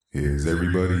Is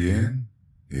everybody in?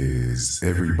 Is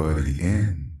everybody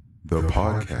in? The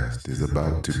podcast is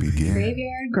about to begin.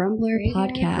 Graveyard Grumbler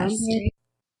Podcast.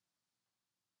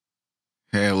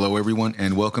 Hello, everyone,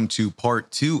 and welcome to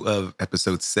part 2 of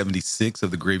episode 76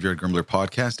 of the Graveyard Grumbler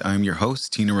Podcast. I'm your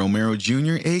host, Tina Romero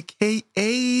Jr.,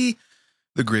 a.k.a.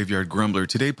 the Graveyard Grumbler.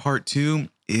 Today, part 2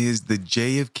 is the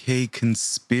JFK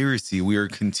conspiracy. We are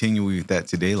continuing with that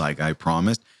today, like I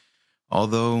promised.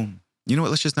 Although, you know what?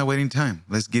 Let's just not wait any time.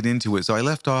 Let's get into it. So I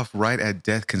left off right at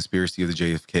death conspiracy of the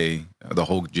JFK, the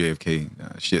whole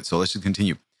JFK shit. So let's just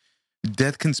continue.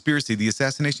 Death conspiracy, the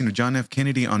assassination of John F.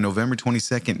 Kennedy on November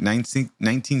 22nd,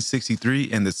 1963,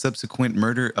 and the subsequent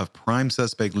murder of prime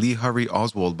suspect Lee Harvey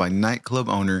Oswald by nightclub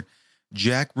owner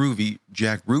Jack Ruby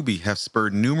have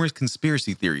spurred numerous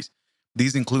conspiracy theories.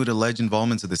 These include alleged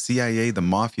involvements of the CIA, the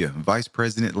Mafia, Vice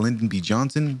President Lyndon B.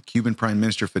 Johnson, Cuban Prime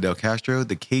Minister Fidel Castro,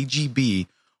 the KGB,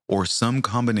 or some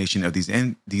combination of these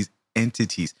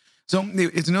entities. So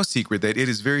it's no secret that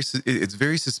it's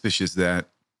very suspicious that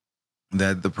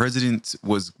the president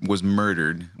was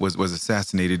murdered, was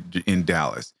assassinated in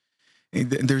Dallas.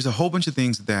 There's a whole bunch of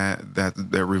things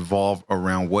that revolve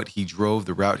around what he drove,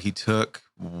 the route he took,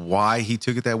 why he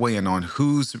took it that way, and on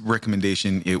whose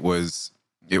recommendation it was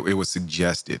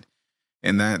suggested.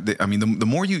 And that, I mean, the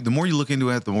more you look into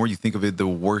it, the more you think of it, the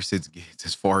worse it gets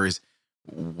as far as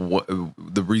what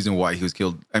the reason why he was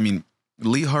killed. I mean,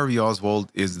 Lee Harvey Oswald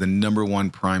is the number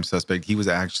one prime suspect. He was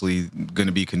actually going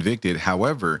to be convicted.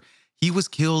 However, he was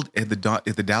killed at the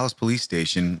Dallas police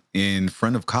station in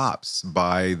front of cops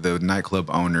by the nightclub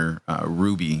owner,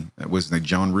 Ruby. Was it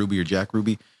John Ruby or Jack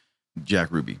Ruby? Jack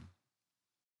Ruby.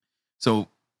 So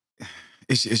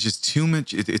it's just too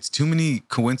much. It's too many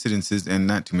coincidences, and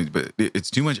not too much, but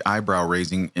it's too much eyebrow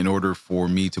raising in order for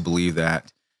me to believe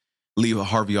that Lee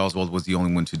Harvey Oswald was the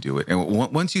only one to do it. And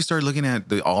once you start looking at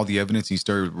all the evidence, and you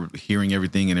start hearing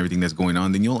everything that's going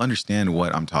on, then you'll understand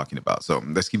what I'm talking about. So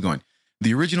let's keep going.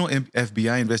 The original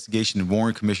FBI investigation and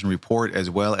Warren Commission report, as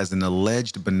well as an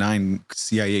alleged benign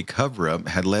CIA cover-up,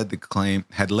 had led to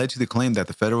the claim that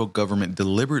the federal government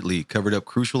deliberately covered up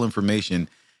crucial information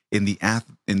in the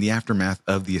aftermath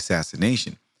of the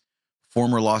assassination.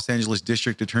 Former Los Angeles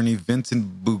District Attorney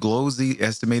Vincent Bugliosi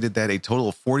estimated that a total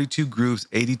of 42 groups,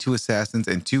 82 assassins,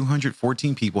 and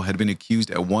 214 people had been accused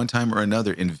at one time or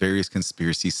another in various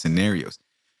conspiracy scenarios.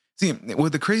 See,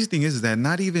 what the crazy thing is that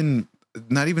not even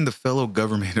the fellow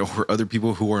government or other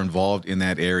people who are involved in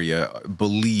that area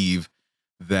believe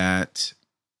that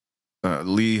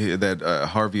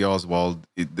Harvey Oswald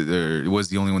was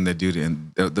the only one that did it,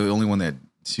 and the only one that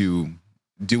to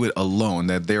do it alone,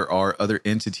 that there are other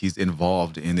entities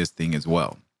involved in this thing as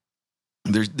well.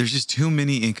 There's just too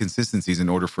many inconsistencies in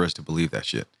order for us to believe that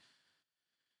shit.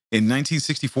 In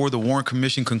 1964, the Warren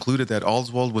Commission concluded that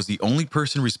Oswald was the only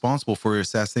person responsible for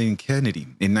assassinating Kennedy.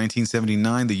 In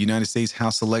 1979, the United States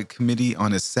House Select Committee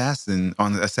on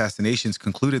Assassinations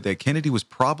concluded that Kennedy was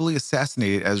probably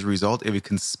assassinated as a result of a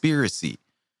conspiracy.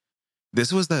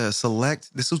 This was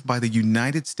by the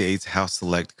United States House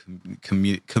Select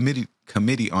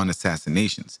Committee on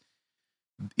Assassinations.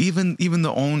 Even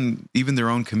their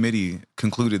own committee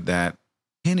concluded that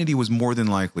Kennedy was more than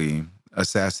likely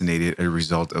assassinated as a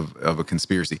result of a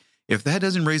conspiracy. If that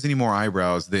doesn't raise any more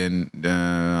eyebrows, then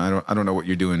I don't know what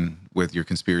you're doing with your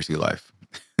conspiracy life.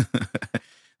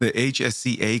 The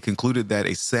HSCA concluded that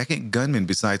a second gunman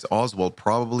besides Oswald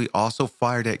probably also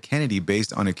fired at Kennedy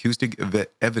based on acoustic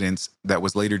evidence that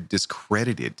was later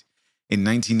discredited. In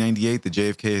 1998, the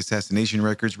JFK Assassination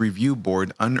Records Review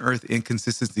Board unearthed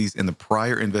inconsistencies in the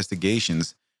prior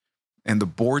investigations, and the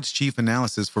board's chief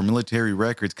analysis for military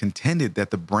records contended that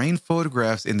the brain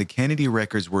photographs in the Kennedy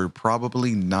records were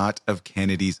probably not of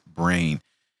Kennedy's brain.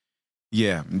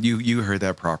 Yeah, you heard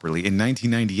that properly. In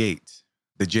 1998,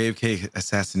 the JFK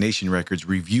Assassination Records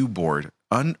Review Board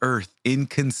unearthed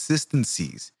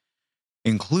inconsistencies,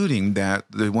 including that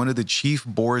one of the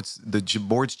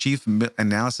board's chief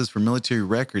analysis for military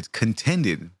records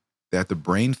contended that the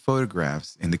brain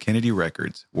photographs in the Kennedy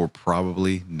records were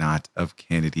probably not of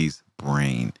Kennedy's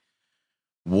brain.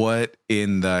 What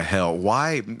in the hell?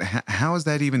 Why? How is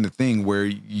that even the thing where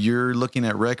you're looking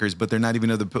at records, but they're not even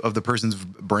of the person's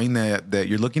brain that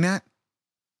you're looking at?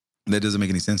 That doesn't make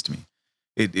any sense to me.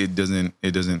 It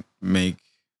doesn't make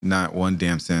not one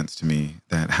damn sense to me.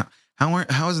 That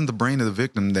how isn't the brain of the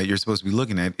victim that you're supposed to be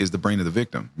looking at is the brain of the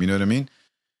victim? You know what I mean?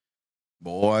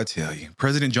 Boy, I tell you,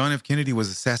 President John F. Kennedy was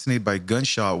assassinated by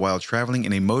gunshot while traveling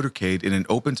in a motorcade in an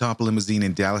open-top limousine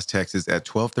in Dallas, Texas at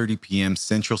 12:30 p.m.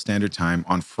 Central Standard Time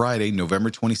on Friday, November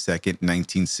 22nd,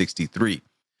 1963.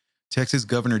 Texas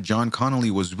Governor John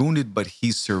Connally was wounded, but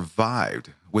he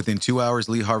survived. Within 2 hours,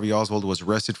 Lee Harvey Oswald was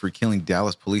arrested for killing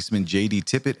Dallas policeman J.D.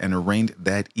 Tippit and arraigned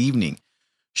that evening.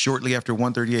 Shortly after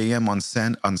 1:30 a.m.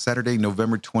 on Saturday,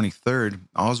 November 23rd,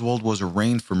 Oswald was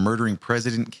arraigned for murdering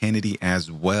President Kennedy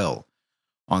as well.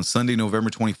 On Sunday, November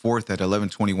 24th at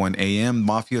 11:21 a.m.,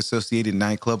 Mafia-associated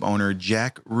nightclub owner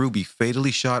Jack Ruby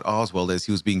fatally shot Oswald as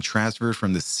he was being transferred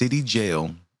from the city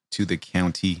jail to the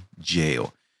county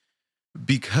jail.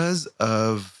 Because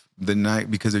of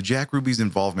Jack Ruby's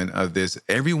involvement of this,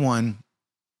 everyone,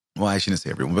 well, I shouldn't say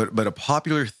everyone, but a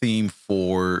popular theme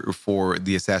for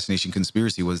the assassination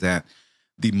conspiracy was that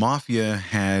the mafia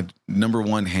had number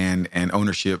one hand and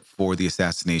ownership for the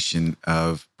assassination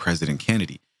of President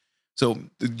Kennedy. So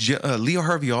Lee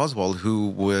Harvey Oswald, who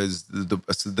was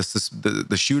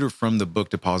the shooter from the book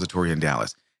Depository in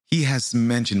Dallas, he has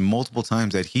mentioned multiple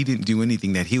times that he didn't do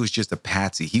anything, that he was just a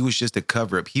patsy. He was just a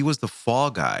cover-up. He was the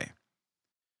fall guy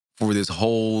for this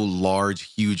whole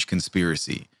large, huge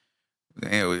conspiracy.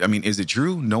 I mean, is it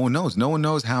true? No one knows. No one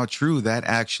knows how true that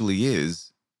actually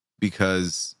is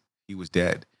because he was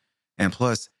dead. And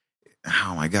plus,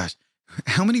 oh my gosh,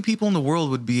 how many people in the world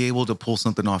would be able to pull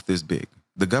something off this big?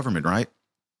 The government, right?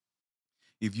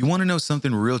 If you want to know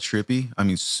something real trippy, I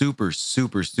mean, super,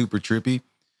 super, super trippy,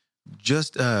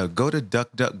 just go to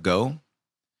DuckDuckGo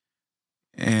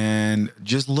and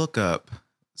just look up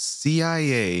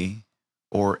CIA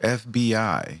or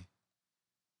FBI.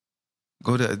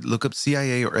 Look up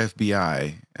CIA or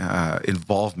FBI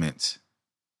involvement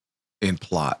in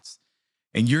plots.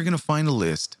 And you're going to find a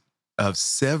list of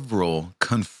several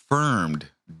confirmed,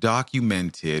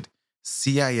 documented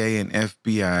CIA and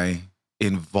FBI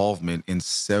involvement in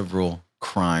several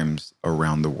crimes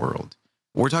around the world.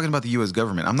 We're talking about the U.S.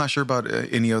 government. I'm not sure about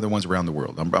any other ones around the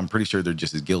world. I'm pretty sure they're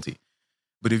just as guilty.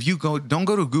 But if you don't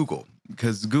go to Google,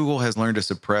 because Google has learned to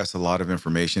suppress a lot of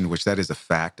information, which that is a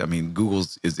fact. I mean, Google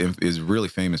is really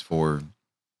famous for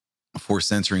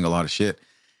censoring a lot of shit.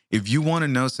 If you want to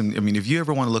know if you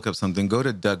ever want to look up something, go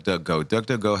to DuckDuckGo.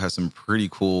 DuckDuckGo has some pretty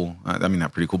cool,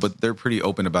 not pretty cool, but they're pretty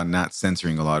open about not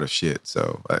censoring a lot of shit.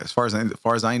 So as far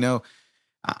as I know,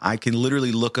 I can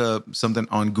literally look up something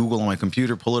on Google on my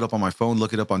computer, pull it up on my phone,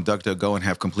 look it up on DuckDuckGo, and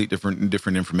have complete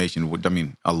different information. I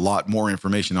mean, a lot more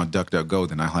information on DuckDuckGo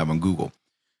than I have on Google.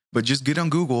 But just get on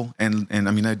Google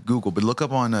not Google, but look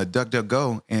up on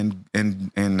DuckDuckGo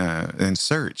and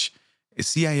search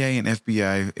CIA and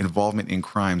FBI involvement in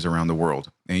crimes around the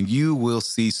world, and you will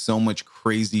see so much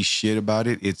crazy shit about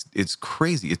it. It's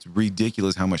crazy. It's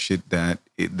ridiculous how much shit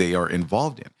they are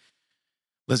involved in.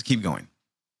 Let's keep going.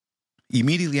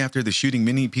 Immediately after the shooting,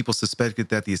 many people suspected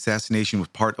that the assassination was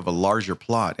part of a larger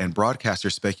plot, and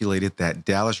broadcasters speculated that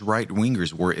Dallas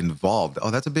right-wingers were involved. Oh,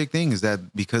 that's a big thing, is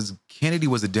that because Kennedy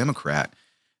was a Democrat,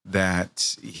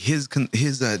 that his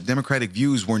Democratic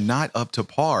views were not up to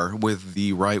par with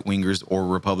the right-wingers or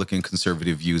Republican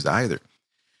conservative views either.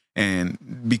 And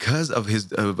because of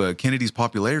Kennedy's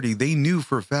popularity, they knew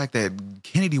for a fact that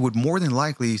Kennedy would more than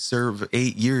likely serve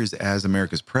 8 years as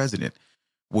America's president,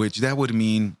 which that would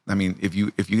mean, if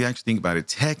you actually think about it,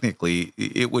 technically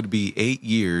it would be 8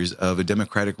 years of a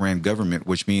Democratic-ran government,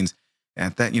 which means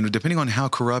at that, depending on how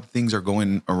corrupt things are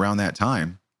going around that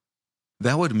time,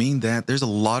 that would mean that there's a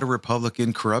lot of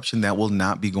Republican corruption that will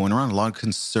not be going around, a lot of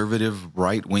conservative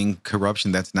right-wing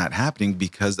corruption that's not happening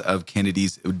because of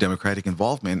Kennedy's Democratic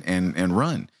involvement and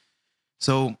run.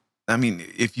 So,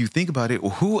 if you think about it,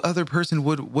 who other person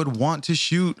would want to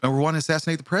shoot or want to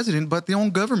assassinate the president but their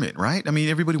own government, right?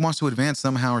 Everybody wants to advance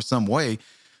somehow or some way.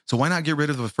 So why not get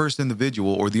rid of the first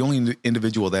individual or the only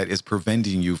individual that is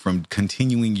preventing you from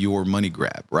continuing your money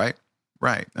grab, right?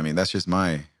 Right. That's just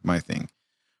my thing.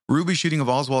 Ruby's shooting of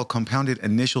Oswald compounded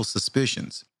initial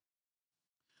suspicions.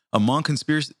 Among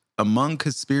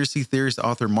conspiracy theorist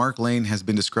author Mark Lane has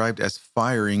been described as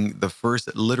firing the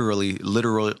first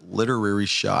literary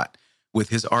shot with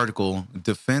his article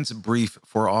Defense Brief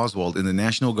for Oswald in the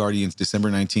National Guardian's December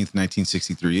 19th,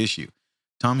 1963 issue.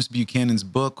 Thomas Buchanan's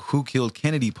book, Who Killed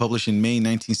Kennedy, published in May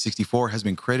 1964, has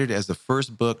been credited as the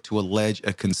first book to allege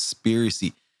a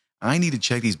conspiracy. I need to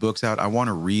check these books out. I want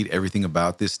to read everything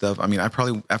about this stuff. I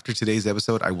probably, after today's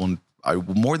episode, I will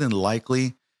more than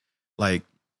likely, like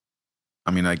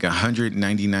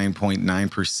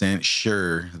 199.9%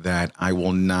 sure that I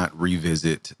will not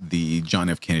revisit the John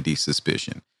F. Kennedy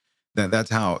suspicion. That's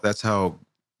how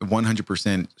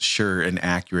 100% sure and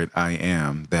accurate I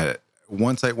am that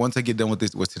once I get done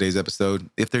with today's episode,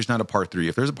 if there's not a part 3,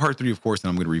 if there's a part 3, of course, then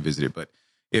I'm going to revisit it. But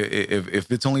if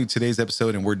it's only today's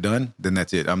episode and we're done, then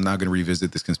that's it. I'm not going to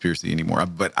revisit this conspiracy anymore,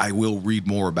 but I will read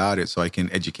more about it so I can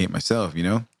educate myself,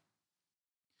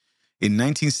 In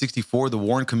 1964, the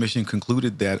Warren Commission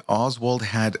concluded that Oswald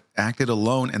had acted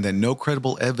alone and that no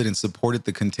credible evidence supported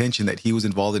the contention that he was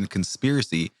involved in a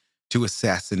conspiracy to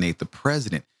assassinate the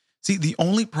president. See, the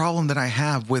only problem that I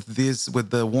have with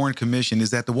the Warren Commission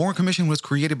is that the Warren Commission was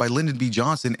created by Lyndon B.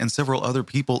 Johnson and several other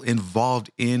people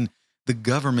involved in the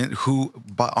government who,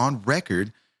 on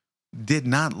record, did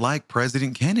not like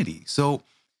President Kennedy. So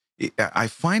I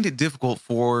find it difficult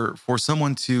for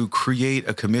someone to create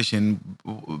a commission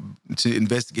to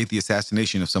investigate the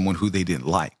assassination of someone who they didn't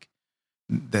like.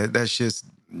 That's a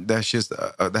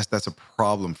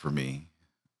problem for me.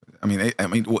 I mean,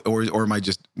 or am I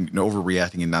just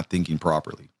overreacting and not thinking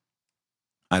properly?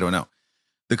 I don't know.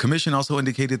 The commission also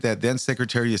indicated that then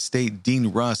Secretary of State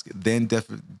Dean Rusk, then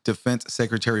Defense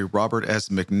Secretary Robert S.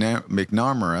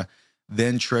 McNamara,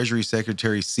 then Treasury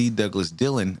Secretary C. Douglas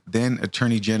Dillon, then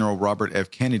Attorney General Robert F.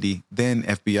 Kennedy, then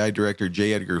FBI Director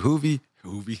J. Edgar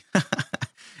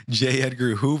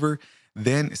Hoover,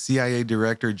 then CIA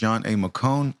Director John A.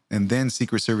 McCone, and then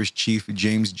Secret Service Chief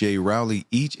James J. Rowley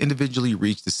each individually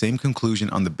reached the same conclusion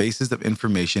on the basis of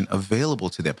information available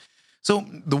to them. So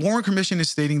the Warren Commission is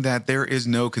stating that there is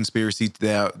no conspiracy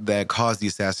that caused the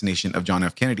assassination of John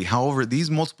F. Kennedy. However, these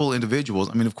multiple individuals,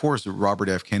 I mean, of course, Robert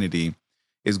F. Kennedy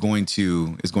is going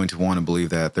to want to believe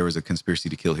that there was a conspiracy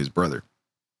to kill his brother.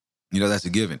 That's a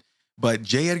given. But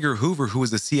J. Edgar Hoover, who was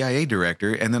the CIA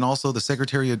director, and then also the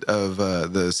Secretary of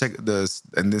the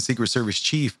Secret Service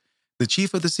chief, the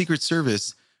chief of the Secret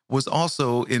Service was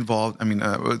also involved. I mean,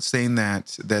 saying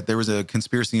that there was a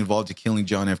conspiracy involved to killing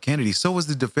John F. Kennedy. So was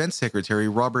the Defense Secretary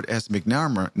Robert S.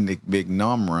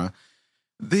 McNamara.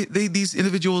 These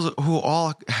individuals who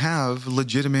all have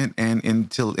legitimate and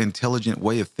intelligent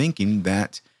way of thinking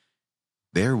that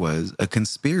there was a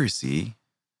conspiracy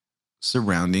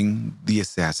surrounding the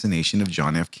assassination of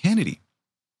John F. Kennedy.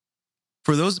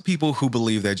 For those people who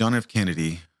believe that John F.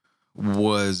 Kennedy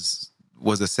was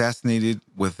assassinated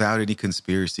without any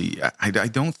conspiracy, I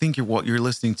don't think you're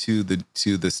listening to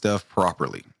the stuff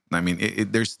properly. I mean,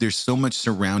 there's so much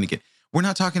surrounding it. We're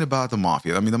not talking about the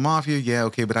mafia. I mean, the mafia, yeah,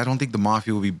 okay, but I don't think the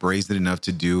mafia will be brazen enough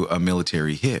to do a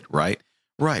military hit, right?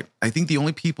 Right. I think the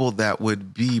only people that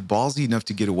would be ballsy enough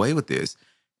to get away with this,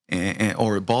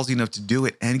 or ballsy enough to do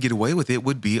it and get away with it,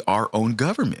 would be our own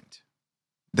government.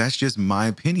 That's just my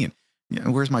opinion. Yeah,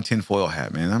 where's my tinfoil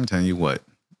hat, man? I'm telling you what.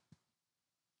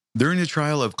 During the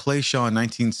trial of Clay Shaw in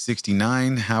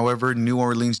 1969, however, New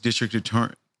Orleans District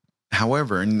Attorney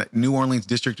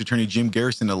Jim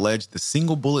Garrison alleged the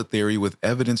single bullet theory with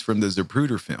evidence from the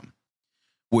Zapruder film,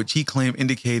 which he claimed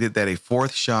indicated that a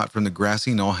fourth shot from the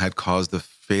grassy knoll had caused the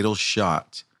fatal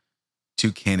shot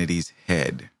to Kennedy's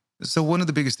head. So one of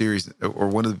the biggest theories, or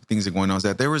one of the things that going on, is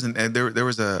that there was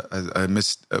a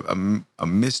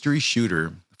mystery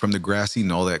shooter from the grassy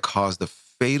knoll that caused the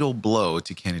fatal blow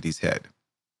to Kennedy's head.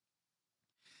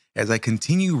 As I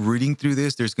continue reading through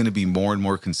this, there's going to be more and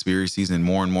more conspiracies and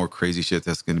more crazy shit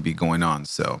that's going to be going on.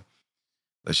 So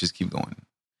let's just keep going.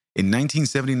 In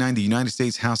 1979, the United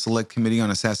States House Select Committee on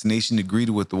Assassination agreed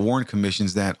with the Warren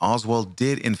Commissions that Oswald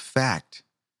did, in fact,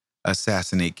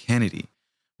 assassinate Kennedy,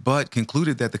 but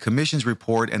concluded that the commission's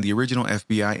report and the original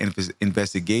FBI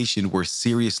investigation were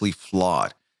seriously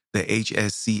flawed. The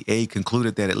HSCA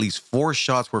concluded that at least 4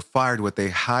 shots were fired with a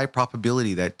high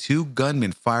probability that 2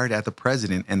 gunmen fired at the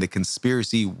president, and the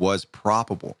conspiracy was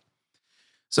probable.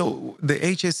 So the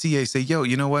HSCA say, yo,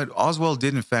 you know what? Oswald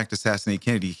did in fact assassinate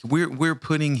Kennedy. We're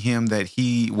putting him that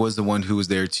he was the one who was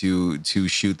there to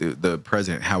shoot the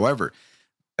president. However,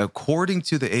 according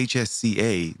to the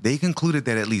HSCA, they concluded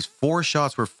that at least 4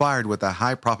 shots were fired with a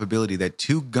high probability that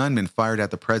 2 gunmen fired at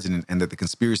the president, and that the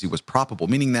conspiracy was probable,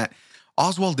 meaning that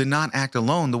Oswald did not act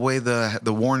alone the way the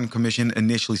Warren Commission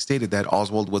initially stated, that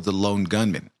Oswald was the lone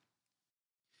gunman.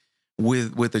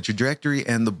 With the trajectory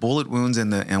and the bullet wounds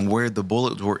and where the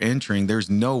bullets were entering, there's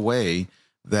no way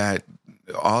that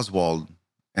Oswald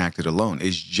acted alone.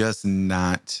 It's just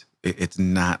not. It's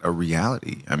not a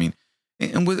reality. I mean,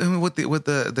 and with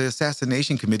the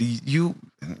assassination committee, you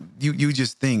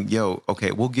just think, yo,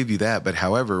 okay, we'll give you that, but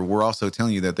however, we're also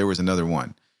telling you that there was another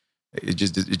one. It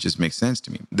just makes sense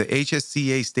to me. The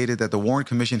HSCA stated that the Warren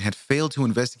Commission had failed to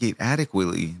investigate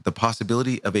adequately the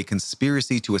possibility of a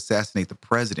conspiracy to assassinate the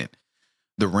president.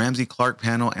 The Ramsey Clark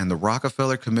panel and the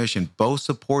Rockefeller Commission both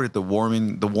supported the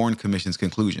Warren Commission's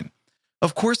conclusion.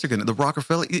 Of course they're going to. The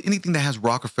Rockefeller, anything that has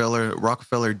Rockefeller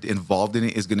involved in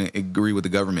it is going to agree with the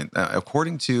government.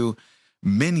 According to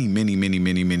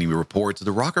many reports,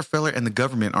 the Rockefeller and the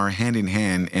government are hand in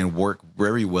hand and work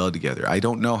very well together. I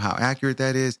don't know how accurate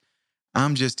that is.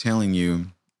 I'm just telling you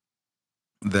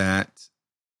that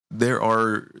there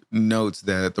are notes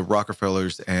that the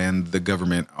Rockefellers and the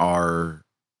government are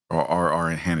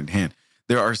hand in hand.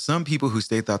 There are some people who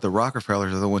state that the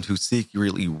Rockefellers are the ones who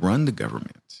secretly run the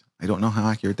government. I don't know how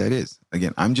accurate that is.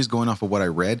 Again, I'm just going off of what I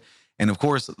read. And of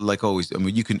course, like always, I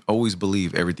mean, you can always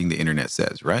believe everything the internet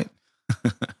says, right?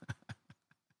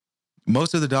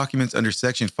 Most of the documents under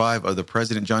Section 5 of the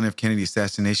President John F. Kennedy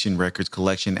Assassination Records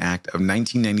Collection Act of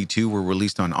 1992 were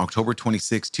released on October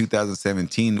 26,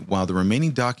 2017, while the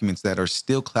remaining documents that are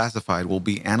still classified will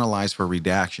be analyzed for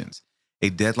redactions. A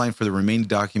deadline for the remaining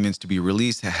documents to be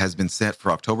released has been set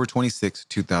for October 26,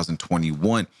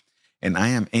 2021. And I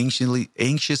am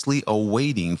anxiously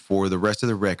awaiting for the rest of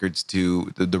the records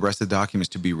the rest of the documents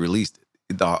to be released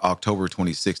October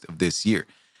 26th of this year.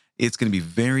 It's going to be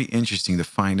very interesting to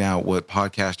find out what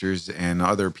podcasters and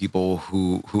other people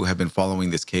who have been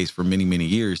following this case for many, many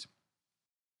years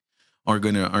are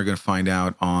going to find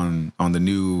out on the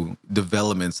new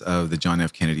developments of the John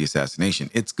F. Kennedy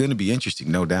assassination. It's going to be interesting,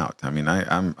 no doubt. I mean,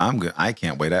 I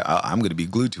can't wait. I'm going to be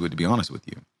glued to it, to be honest with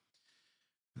you.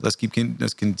 Let's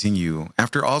continue.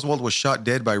 After Oswald was shot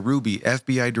dead by Ruby,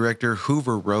 FBI Director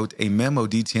Hoover wrote a memo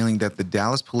detailing that the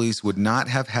Dallas police would not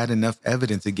have had enough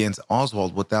evidence against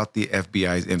Oswald without the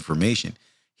FBI's information.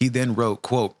 He then wrote,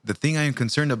 quote, "The thing I am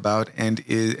concerned about, and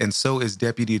so is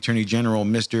Deputy Attorney General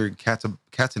Mr.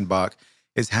 Katzenbach,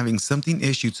 is having something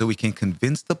issued so we can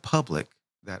convince the public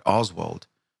that Oswald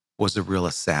was a real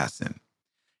assassin."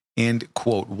 And,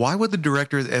 quote, why would the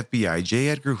director of the FBI, J.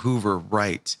 Edgar Hoover,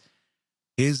 write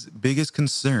his biggest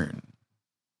concern,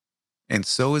 and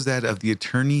so is that of the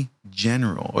Attorney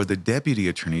General or the Deputy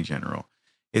Attorney General,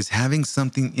 is having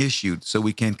something issued so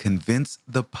we can convince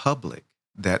the public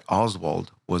that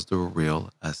Oswald was the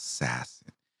real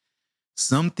assassin?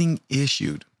 Something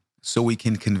issued so we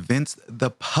can convince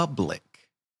the public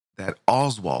that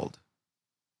Oswald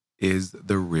is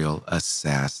the real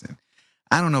assassin.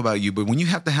 I don't know about you, but when you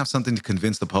have to have something to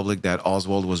convince the public that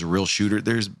Oswald was a real shooter,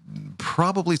 there's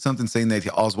probably something saying that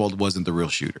Oswald wasn't the real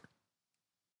shooter.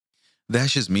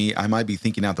 That's just me. I might be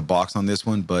thinking out the box on this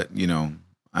one, but you know,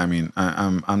 I mean,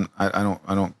 I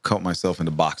don't cut myself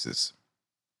into boxes.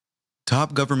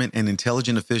 Top government and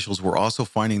intelligence officials were also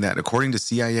finding that, according to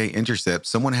CIA Intercept,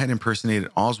 someone had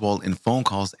impersonated Oswald in phone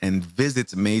calls and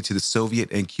visits made to the Soviet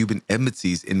and Cuban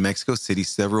embassies in Mexico City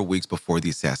several weeks before the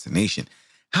assassination.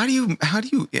 How do you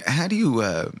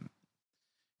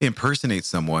impersonate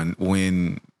someone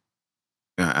when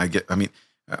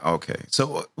okay.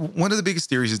 So one of the biggest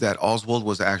theories is that Oswald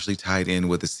was actually tied in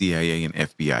with the CIA and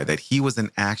FBI, that he was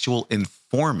an actual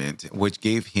informant, which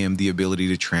gave him the ability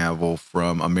to travel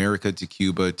from America to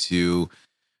Cuba to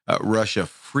Russia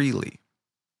freely.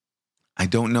 I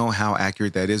don't know how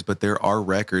accurate that is, but there are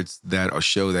records that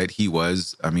show that he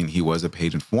was a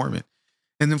paid informant.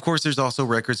 And of course, there's also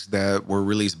records that were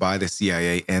released by the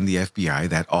CIA and the FBI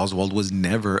that Oswald was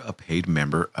never a paid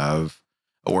member of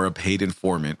or a paid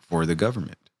informant for the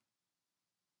government.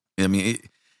 I mean,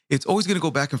 it's always going to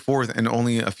go back and forth, and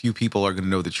only a few people are going to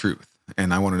know the truth.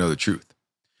 And I want to know the truth.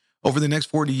 Over the next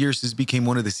 40 years, this became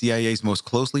one of the CIA's most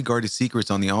closely guarded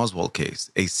secrets on the Oswald case.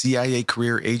 A CIA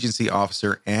career agency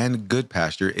officer, Ann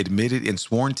Goodpasture, admitted in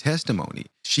sworn testimony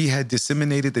she had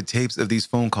disseminated the tapes of these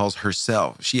phone calls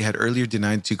herself. She had earlier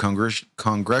denied to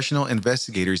congressional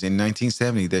investigators in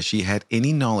 1970 that she had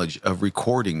any knowledge of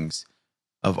recordings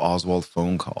of Oswald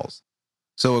phone calls.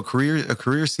 So a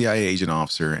career CIA agent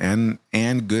officer, Ann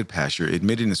Goodpasture,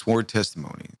 admitted in sworn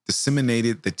testimony,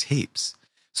 disseminated the tapes.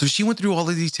 So she went through all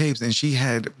of these tapes, and she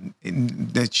had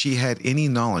any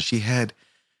knowledge.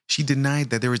 She denied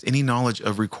that there was any knowledge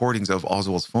of recordings of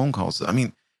Oswald's phone calls. I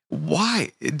mean,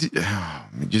 why?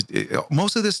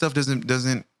 Most of this stuff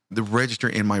doesn't register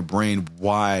in my brain.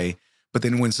 Why? But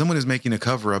then when someone is making a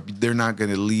cover up, they're not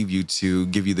going to leave you to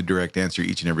give you the direct answer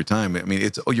each and every time. I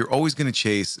mean, you're always going to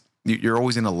chase. You're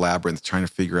always in a labyrinth trying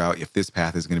to figure out if this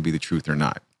path is going to be the truth or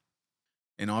not.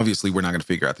 And obviously, we're not going to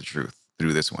figure out the truth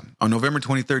through this one. On November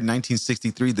 23rd,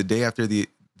 1963, the day after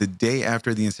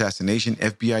the assassination,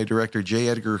 FBI Director J.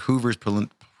 Edgar Hoover's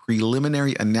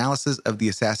preliminary analysis of the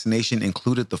assassination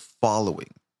included the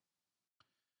following.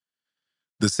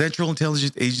 The Central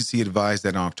Intelligence Agency advised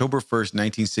that on October 1st,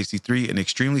 1963, an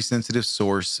extremely sensitive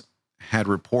source had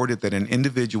reported that an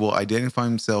individual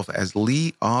identifying himself as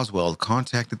Lee Oswald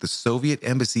contacted the Soviet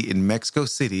embassy in Mexico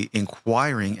City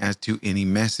inquiring as to any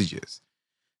messages.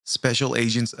 Special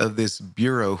agents of this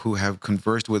bureau who have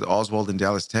conversed with Oswald in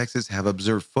Dallas, Texas, have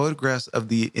observed photographs of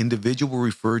the individual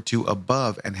referred to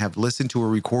above and have listened to a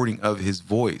recording of his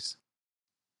voice.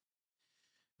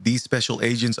 These special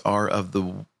agents are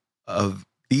of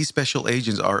These special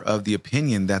agents are of the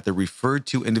opinion that the referred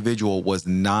to individual was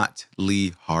not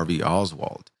Lee Harvey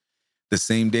Oswald. The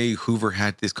same day Hoover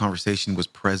had this conversation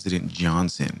with President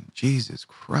Johnson. Jesus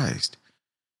Christ.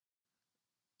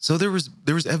 So there was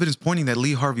evidence pointing that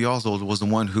Lee Harvey Oswald was the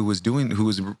one who was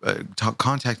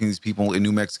contacting these people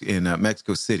in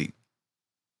Mexico City.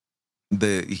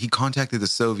 He contacted the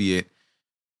Soviet.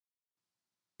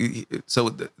 So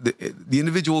the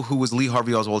individual who was Lee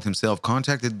Harvey Oswald himself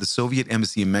contacted the Soviet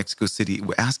embassy in Mexico City,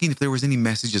 asking if there was any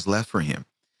messages left for him.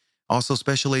 Also,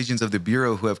 special agents of the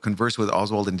Bureau who have conversed with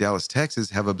Oswald in Dallas, Texas,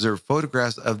 have observed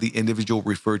photographs of the individual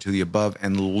referred to the above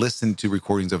and listened to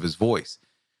recordings of his voice.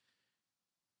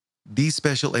 These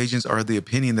special agents are of the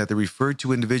opinion that the referred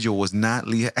to individual was not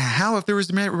Lee. How, if there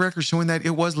was a record showing that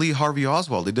it was Lee Harvey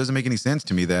Oswald? It doesn't make any sense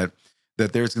to me that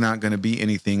there's not going to be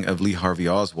anything of Lee Harvey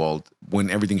Oswald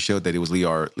when everything showed that it was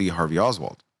Lee Harvey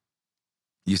Oswald.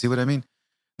 You see what I mean?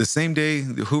 The same day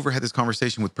Hoover had this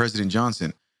conversation with President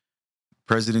Johnson.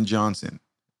 President Johnson,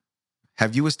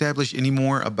 have you established any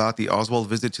more about the Oswald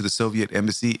visit to the Soviet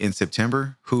embassy in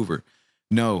September? Hoover,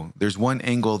 no, there's one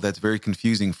angle that's very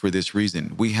confusing for this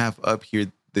reason. We have up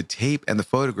here the tape and the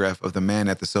photograph of the man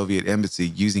at the Soviet embassy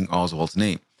using Oswald's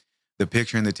name. The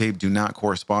picture and the tape do not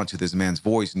correspond to this man's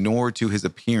voice nor to his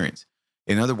appearance.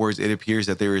 In other words, it appears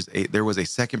that there was a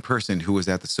second person who was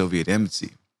at the Soviet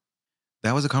embassy.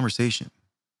 That was a conversation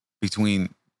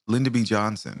between Lyndon B.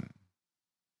 Johnson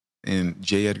and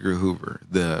J. Edgar Hoover,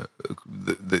 the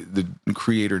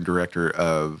creator and director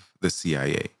of the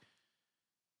CIA.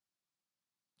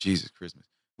 Jesus Christmas.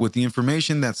 With the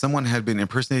information that someone had been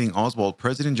impersonating Oswald,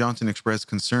 President Johnson expressed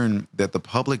concern that the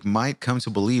public might come to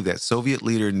believe that Soviet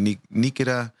leader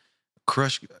Nikita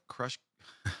Khrushchev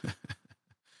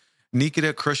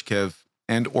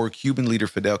and or Cuban leader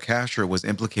Fidel Castro was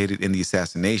implicated in the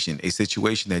assassination, a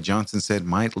situation that Johnson said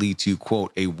might lead to,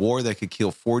 quote, a war that could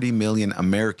kill 40 million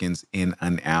Americans in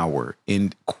an hour,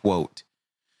 end quote.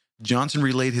 Johnson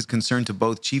relayed his concern to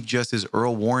both Chief Justice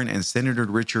Earl Warren and Senator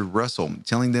Richard Russell,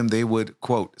 telling them they would,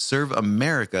 quote, serve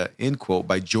America, end quote,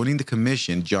 by joining the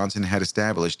commission Johnson had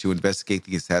established to investigate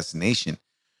the assassination,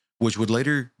 which would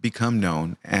later become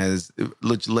known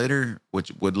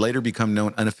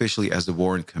unofficially as the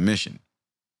Warren Commission.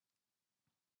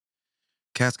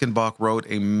 Katzenbach wrote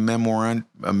a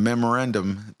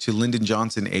memorandum to Lyndon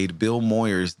Johnson aide Bill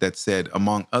Moyers that said,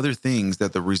 among other things,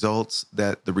 that the results of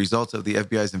the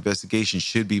FBI's investigation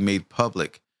should be made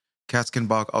public.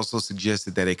 Katzenbach also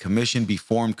suggested that a commission be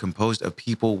formed composed of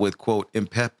people with, quote,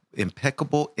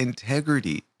 impeccable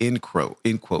integrity, end quote,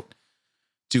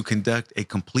 to conduct a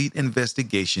complete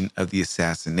investigation of the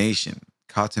assassination.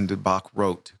 Katzenbach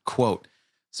wrote, quote,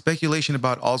 speculation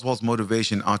about Oswald's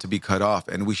motivation ought to be cut off,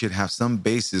 and we should have some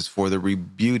basis for the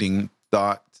rebutting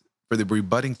thought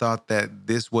that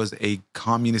this was a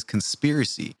communist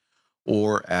conspiracy,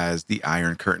 or as the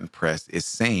Iron Curtain Press is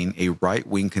saying, a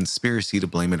right-wing conspiracy to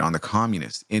blame it on the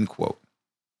communists, end quote.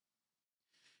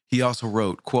 He also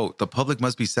wrote, quote, the public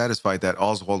must be satisfied that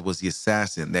Oswald was the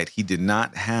assassin, that he did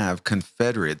not have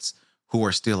Confederates who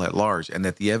are still at large, and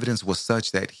that the evidence was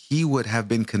such that he would have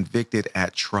been convicted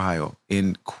at trial,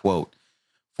 end quote.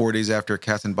 4 days after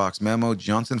Katzenbach's memo,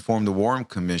 Johnson formed the Warren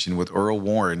Commission with Earl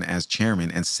Warren as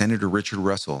chairman and Senator Richard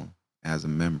Russell as a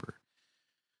member.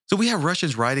 So we have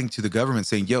Russians writing to the government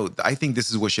saying, yo, I think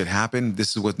this is what should happen.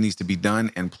 This is what needs to be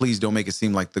done. And please don't make it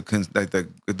seem like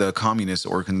the communists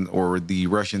or the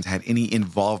Russians had any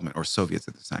involvement, or Soviets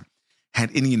at the time,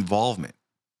 had any involvement.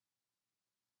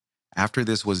 After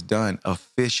this was done,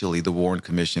 officially, the Warren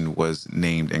Commission was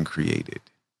named and created.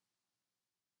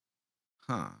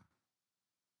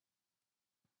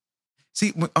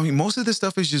 See, I mean, most of this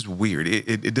stuff is just weird.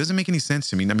 It doesn't make any sense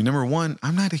to me. I mean, number one,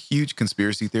 I'm not a huge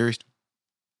conspiracy theorist.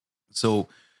 So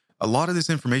a lot of this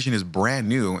information is brand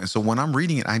new. And so when I'm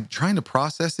reading it, I'm trying to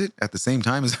process it at the same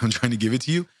time as I'm trying to give it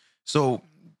to you. So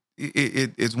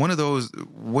it's one of those,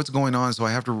 what's going on? So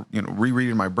I have to, reread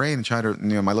it in my brain and try to,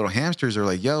 my little hamsters are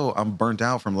like, yo, I'm burnt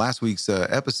out from last week's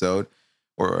episode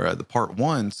or the part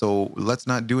 1. So let's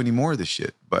not do any more of this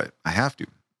shit, but I have to.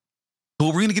 So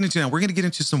what we're going to get into now, we're going to get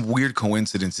into some weird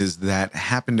coincidences that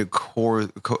happen to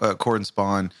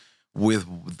correspond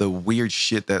with the weird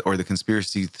shit or the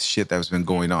conspiracy shit that's been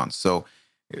going on. So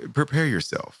prepare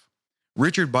yourself.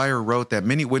 Richard Beyer wrote that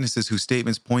many witnesses whose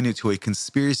statements pointed to a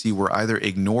conspiracy were either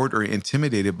ignored or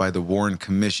intimidated by the Warren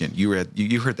Commission. You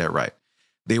heard that right.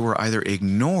 They were either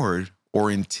ignored or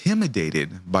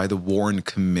intimidated by the Warren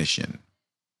Commission.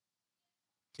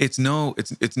 It's no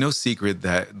secret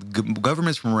that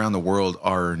governments from around the world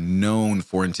are known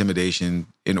for intimidation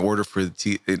in order for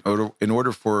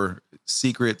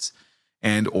secrets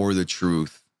and or the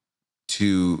truth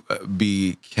to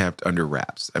be kept under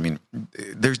wraps. I mean,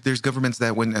 there's governments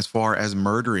that went as far as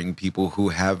murdering people who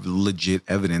have legit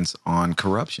evidence on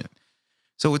corruption.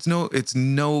 So it's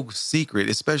no secret,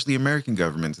 especially American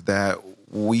governments, that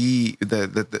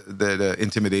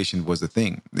intimidation was a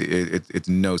thing. It's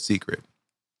no secret.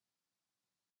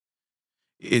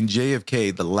 In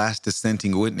JFK, The Last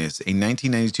Dissenting Witness, a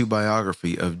 1992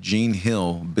 biography of Gene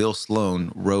Hill, Bill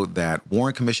Sloan wrote that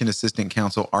Warren Commission Assistant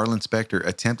Counsel Arlen Specter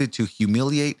attempted to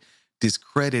humiliate,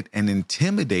 discredit, and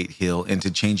intimidate Hill into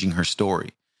changing her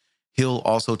story. Hill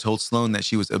also told Sloan that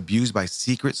she was abused by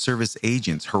Secret Service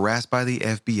agents, harassed by the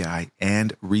FBI,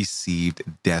 and received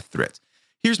death threats.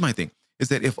 Here's my thing, is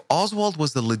that if Oswald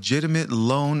was the legitimate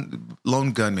lone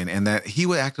gunman and that he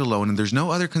would act alone and there's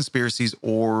no other conspiracies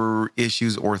or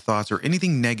issues or thoughts or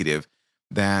anything negative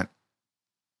that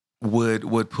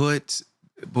would put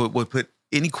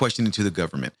any question into the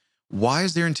government, why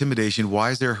is there intimidation? Why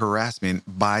is there harassment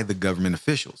by the government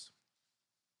officials?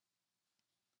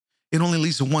 It only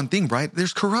leads to one thing, right?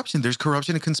 There's corruption. There's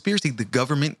corruption and conspiracy. The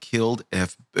government killed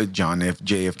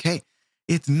JFK.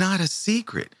 It's not a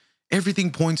secret.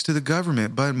 Everything points to the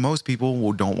government, but most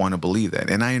people don't want to believe that.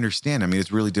 And I understand. I mean,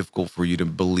 it's really difficult for you to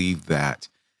believe that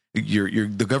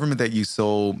the government that you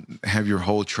so have your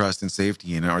whole trust and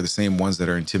safety in are the same ones that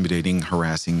are intimidating,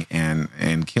 harassing,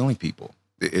 and killing people.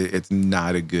 It's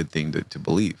not a good thing to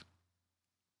believe.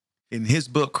 In his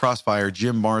book, Crossfire,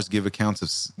 Jim Marrs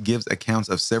gives accounts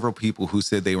of several people who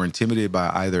said they were intimidated by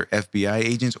either FBI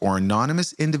agents or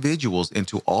anonymous individuals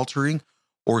into altering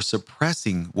or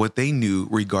suppressing what they knew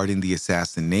regarding the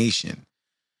assassination.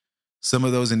 Some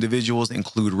of those individuals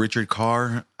include Richard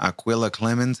Carr, Aquila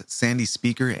Clemens, Sandy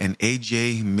Speaker, and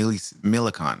A.J.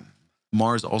 Millikan.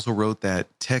 Marrs also wrote that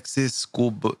Texas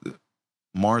School Book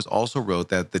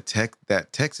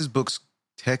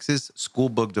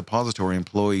Depository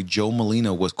employee Joe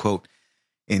Molina was, quote,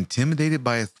 intimidated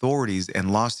by authorities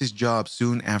and lost his job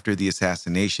soon after the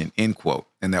assassination, end quote.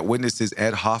 And that witnesses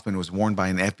Ed Hoffman was warned by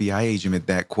an FBI agent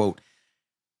that, quote,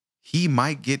 he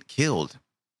might get killed,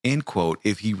 end quote,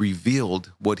 if he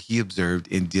revealed what he observed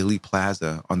in Dealey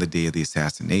Plaza on the day of the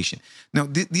assassination. Now,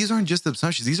 these aren't just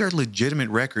assumptions. These are legitimate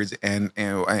records, and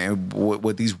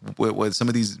what some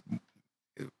of these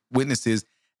witnesses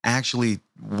actually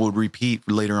will repeat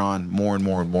later on more and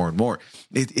more and more and more.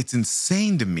 It's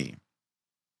insane to me.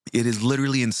 It is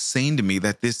literally insane to me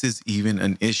that this is even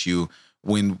an issue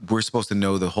when we're supposed to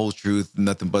know the whole truth,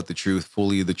 nothing but the truth,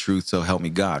 fully the truth, so help me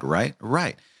God, right?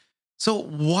 Right. So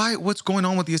what's going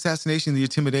on with the assassination, the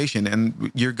intimidation,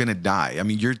 and you're going to die? I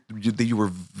mean, you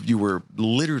were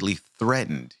literally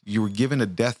threatened. You were given a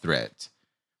death threat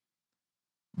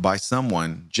by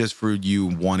someone just for you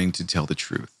wanting to tell the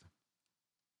truth.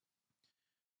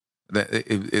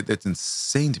 That's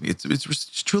insane to me.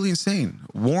 It's truly insane.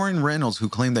 Warren Reynolds, who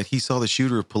claimed that he saw the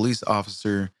shooter of police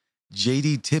officer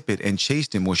J.D. Tippit and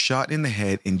chased him, was shot in the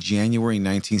head in January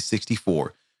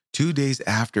 1964, 2 days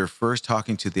after first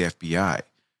talking to the FBI.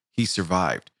 He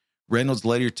survived. Reynolds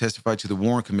later testified to the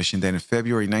Warren Commission that in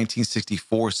February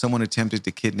 1964, someone attempted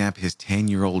to kidnap his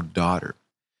 10-year-old daughter.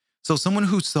 So someone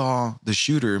who saw the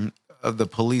shooter of the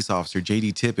police officer,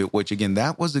 J.D. Tippit, which again,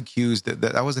 that was accused,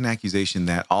 that was an accusation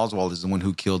that Oswald is the one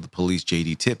who killed the police,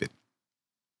 J.D. Tippit.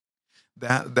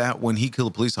 That when he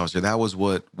killed the police officer, that was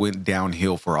what went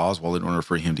downhill for Oswald in order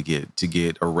for him to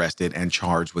get arrested and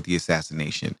charged with the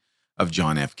assassination of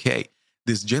John F. K.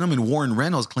 This gentleman, Warren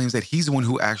Reynolds, claims that he's the one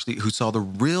who saw the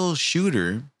real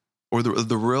shooter or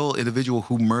the real individual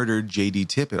who murdered J.D.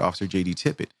 Tippit, Officer J.D.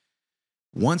 Tippit.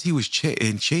 Once he was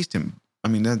chased him. I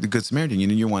mean, that's the Good Samaritan.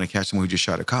 You want to catch someone who just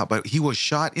shot a cop. But he was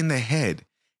shot in the head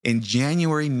in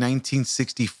January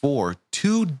 1964,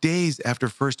 2 days after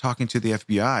first talking to the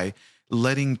FBI,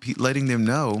 letting them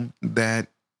know that,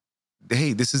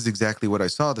 hey, this is exactly what I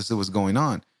saw. This is what's going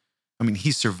on. I mean,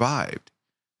 he survived.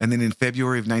 And then in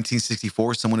February of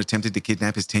 1964, someone attempted to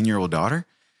kidnap his 10-year-old daughter.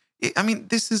 I mean,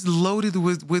 this is loaded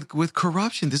with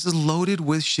corruption. This is loaded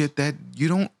with shit that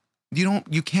you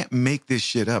can't make this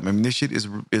shit up. I mean, this shit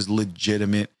is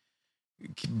legitimate,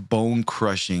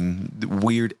 bone-crushing,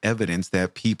 weird evidence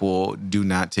that people do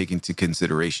not take into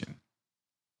consideration.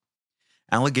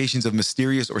 Allegations of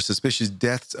mysterious or suspicious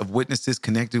deaths of witnesses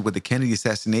connected with the Kennedy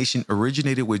assassination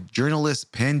originated with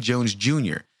journalist Penn Jones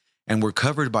Jr. and were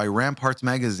covered by Ramparts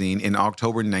magazine in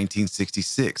October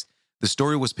 1966. The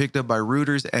story was picked up by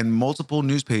Reuters, and multiple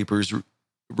newspapers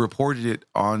reported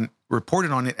on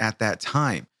it at that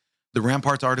time. The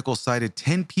Ramparts article cited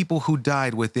 10 people who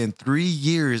died within 3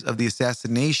 years of the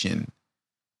assassination,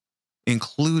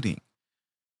 including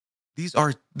These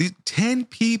are these 10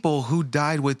 people who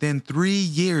died within 3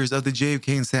 years of the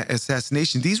JFK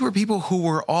assassination. These were people who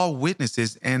were all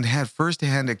witnesses and had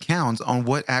firsthand accounts on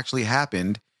what actually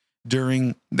happened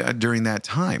during that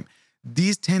time.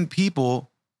 These 10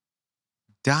 people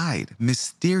died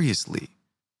mysteriously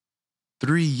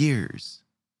 3 years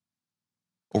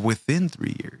or within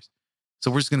 3 years.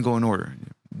 So we're just going to go in order.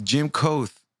 Jim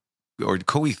Coath,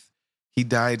 he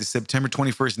died September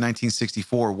 21st,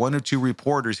 1964. One of two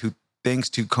reporters who, thanks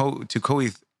to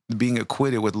Coath being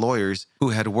acquitted with lawyers who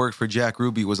had worked for Jack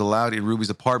Ruby, was allowed in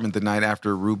Ruby's apartment the night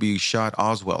after Ruby shot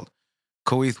Oswald.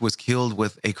 Coath was killed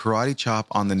with a karate chop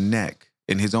on the neck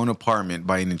in his own apartment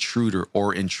by an intruder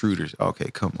or intruders. Okay,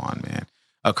 come on, man.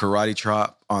 A karate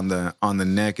chop on the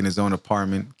neck in his own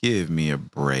apartment. Give me a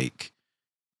break.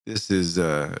 This is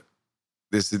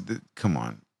come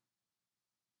on.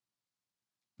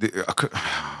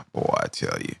 Boy, I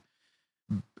tell you.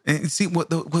 And see, what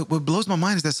blows my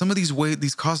mind is that some of these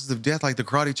causes of death, like the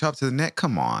karate chop to the neck,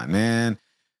 come on, man.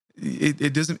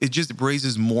 It just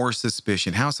raises more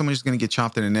suspicion. How is someone just going to get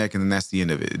chopped in the neck and then that's the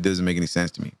end of it? It doesn't make any sense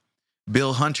to me.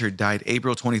 Bill Hunter died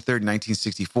April 23rd,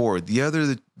 1964. The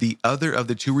other of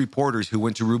the two reporters who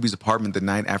went to Ruby's apartment the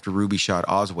night after Ruby shot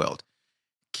Oswald.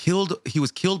 He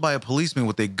was killed by a policeman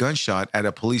with a gunshot at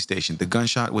a police station. The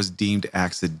gunshot was deemed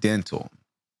accidental.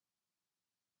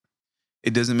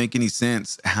 It doesn't make any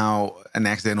sense how an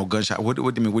accidental gunshot. What do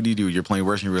you mean? What do you do? You're playing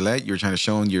Russian roulette. You're trying to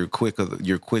show your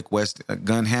quick West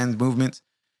gun hand movements.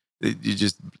 You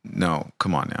just no.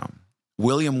 Come on now.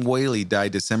 William Whaley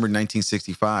died December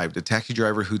 1965. The taxi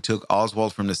driver who took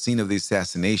Oswald from the scene of the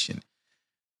assassination.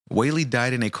 Whaley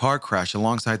died in a car crash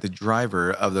alongside the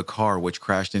driver of the car, which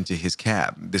crashed into his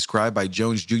cab. Described by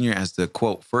Jones Jr. as the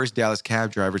quote first Dallas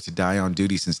cab driver to die on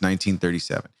duty since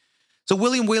 1937. So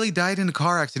William Whaley died in a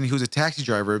car accident. He was a taxi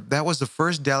driver. That was the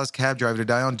first Dallas cab driver to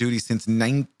die on duty since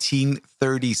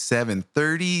 1937.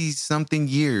 30-something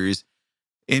years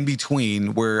in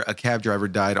between where a cab driver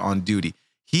died on duty.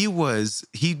 He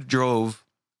drove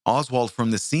Oswald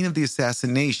from the scene of the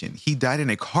assassination. He died in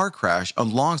a car crash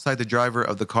alongside the driver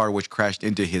of the car which crashed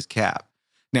into his cab.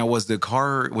 Now, was the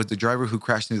driver who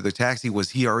crashed into the taxi,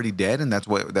 was he already dead and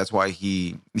that's why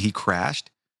he crashed?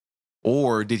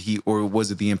 Or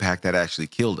was it the impact that actually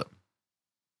killed him?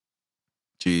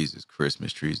 Jesus,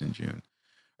 Christmas trees in June.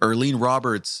 Earlene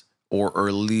Roberts or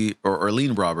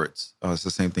Earlene Roberts, it's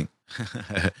the same thing.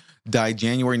 Died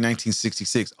January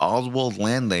 1966. Oswald's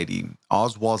landlady,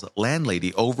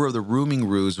 over the rooming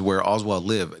ruse where Oswald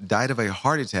lived, died of a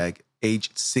heart attack,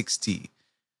 aged 60.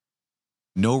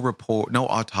 No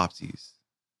autopsy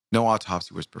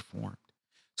was performed.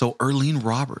 So Earlene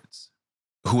Roberts,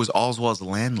 who was Oswald's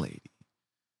landlady,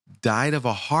 died of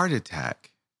a heart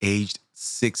attack, aged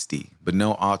 60, but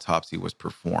no autopsy was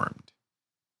performed.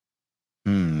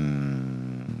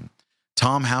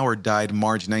 Tom Howard died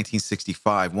March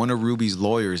 1965. One of Ruby's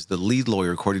lawyers, the lead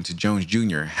lawyer, according to Jones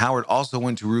Jr. Howard also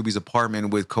went to Ruby's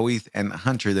apartment with Coath and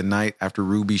Hunter the night after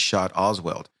Ruby shot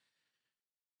Oswald.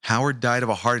 Howard died of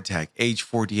a heart attack, age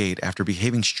 48, after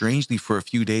behaving strangely for a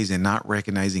few days and not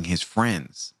recognizing his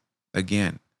friends.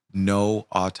 Again, no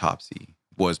autopsy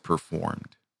was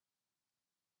performed.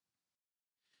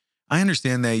 I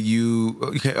understand that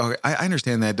I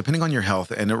understand that depending on your health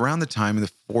and around the time in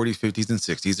the 40s, 50s, and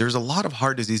 60s, there's a lot of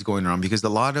heart disease going on because a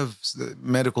lot of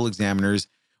medical examiners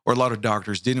or a lot of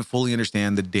doctors didn't fully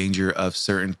understand the danger of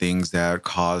certain things that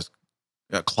cause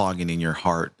clogging in your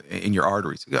heart, in your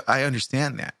arteries. I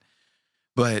understand that.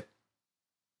 But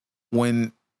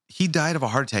when he died of a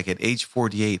heart attack at age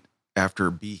 48 after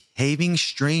behaving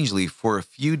strangely for a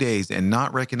few days and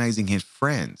not recognizing his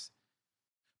friends,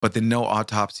 but then no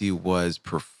autopsy was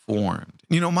performed.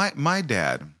 You know, my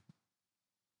dad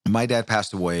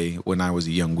passed away when I was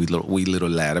a young wee little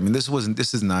lad. I mean, this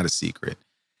is not a secret.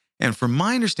 And from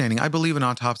my understanding, I believe an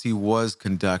autopsy was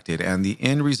conducted, and the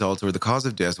end result or the cause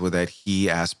of death was that he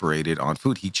aspirated on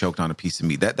food. He choked on a piece of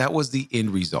meat. That was the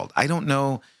end result. I don't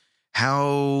know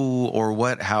how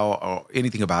or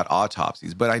anything about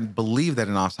autopsies, but I believe that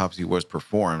an autopsy was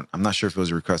performed. I'm not sure if it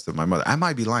was a request of my mother. I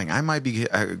might be lying. I might be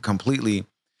completely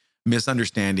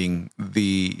misunderstanding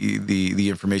the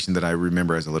information that I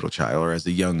remember as a little child or as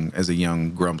a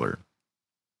young grumbler.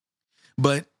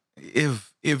 But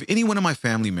if any one of my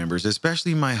family members,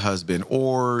 especially my husband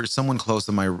or someone close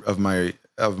to my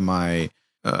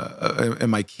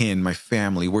kin, my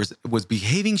family, was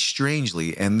behaving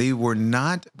strangely and they were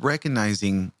not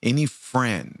recognizing any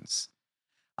friends,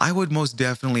 I would most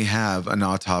definitely have an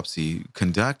autopsy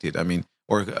conducted. I mean,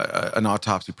 or an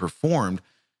autopsy performed.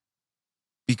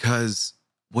 Because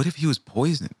what if he was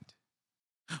poisoned?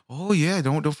 Oh yeah,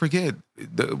 don't forget,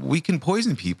 we can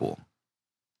poison people.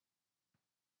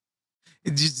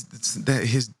 It just it's that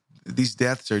his these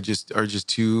deaths are just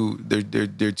too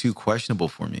they're too questionable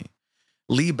for me.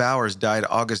 Lee Bowers died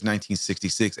August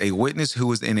 1966. A witness who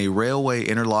was in a railway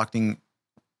interlocking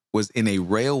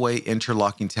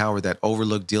tower that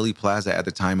overlooked Dealey Plaza at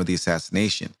the time of the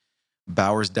assassination.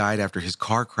 Bowers died after his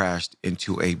car crashed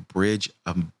into a bridge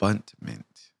abutment.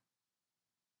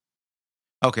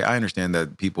 Okay, I understand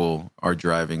that people are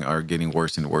getting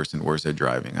worse and worse and worse at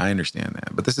driving. I understand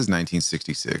that. But this is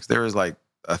 1966. There is like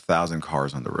 1,000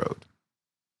 cars on the road.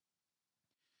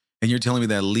 And you're telling me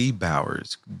that Lee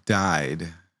Bowers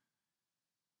died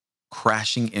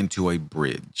crashing into a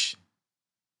bridge.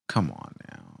 Come on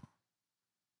now.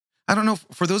 I don't know.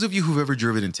 For those of you who've ever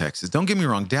driven in Texas, don't get me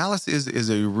wrong. Dallas is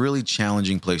a really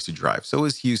challenging place to drive. So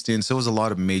is Houston. So is a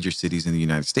lot of major cities in the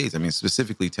United States. I mean,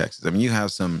 specifically Texas. I mean, you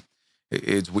have some.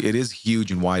 It is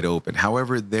huge and wide open.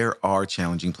 However, there are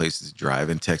challenging places to drive,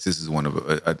 and Texas is one of.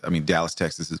 Dallas,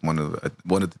 Texas is one of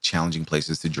the challenging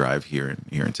places to drive here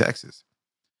in Texas.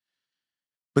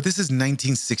 But this is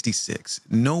 1966.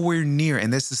 Nowhere near,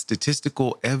 and this is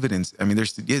statistical evidence. I mean,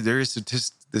 there is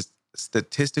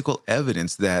statistical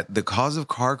evidence that the cause of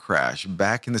car crash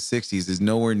back in the 60s is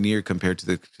nowhere near compared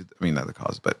to not the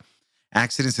cause, but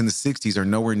accidents in the 60s are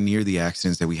nowhere near the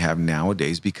accidents that we have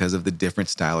nowadays because of the different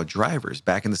style of drivers.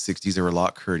 Back in the 60s, they were a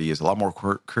lot more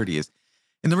courteous.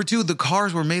 And number two, the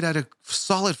cars were made out of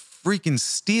solid freaking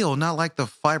steel, not like the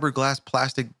fiberglass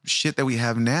plastic shit that we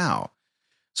have now.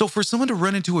 So for someone to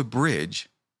run into a bridge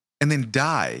and then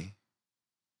die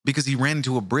because he ran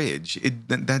into a bridge,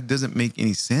 that doesn't make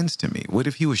any sense to me. What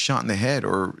if he was shot in the head,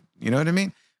 or you know what I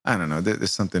mean? I don't know.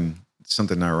 There's something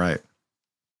not right.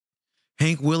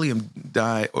 Hank Killam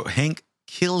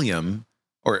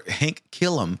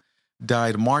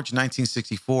died March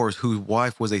 1964, whose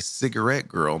wife was a cigarette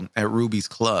girl at Ruby's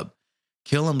Club.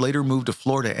 Killam later moved to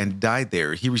Florida and died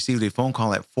there. He received a phone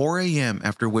call at 4 a.m.,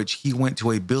 after which he went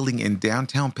to a building in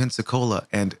downtown Pensacola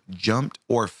and jumped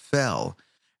or fell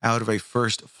out of a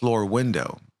first-floor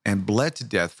window and bled to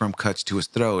death from cuts to his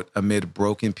throat amid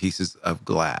broken pieces of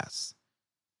glass.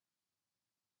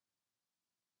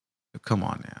 Come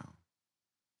on now.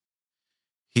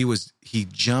 He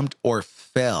jumped or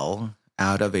fell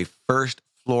out of a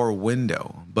first-floor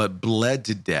window, but bled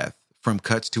to death from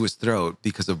cuts to his throat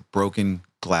because of broken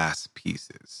glass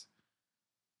pieces.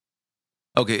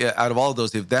 Okay, out of all of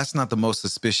those, if that's not the most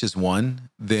suspicious one,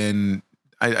 then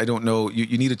I don't know.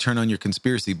 You need to turn on your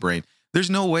conspiracy brain. There's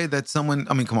no way that someone,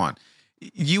 I mean, come on.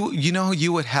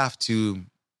 You would have to,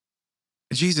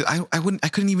 Jesus, I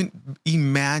couldn't even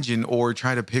imagine or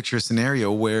try to picture a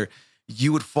scenario where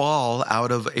you would fall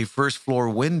out of a first floor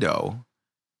window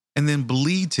and then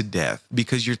bleed to death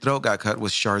because your throat got cut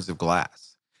with shards of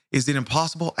glass. Is it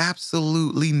impossible?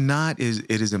 Absolutely not. It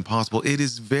is impossible.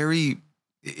 It's a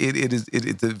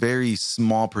very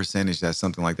small percentage that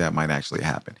something like that might actually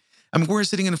happen. I mean, we're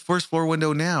sitting in a first floor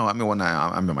window now. I mean, well,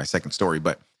 now I'm in my second story,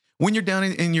 but when you're down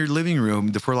in your living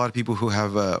room, for a lot of people who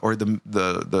have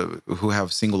who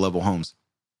have single level homes,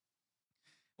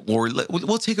 or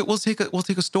we'll take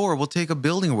a store, we'll take a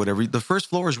building or whatever. The first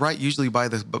floor is right usually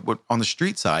on the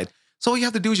street side. So all you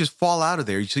have to do is just fall out of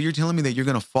there. So you're telling me that you're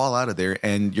going to fall out of there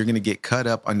and you're going to get cut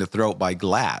up on the throat by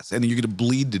glass, and then you're going to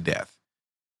bleed to death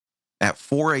at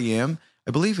 4 a.m.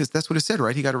 I believe that's what it said,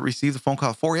 right? He got to receive the phone call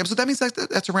at 4 a.m. So that means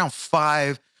that's around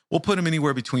 5. We'll put him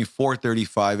anywhere between 4:30,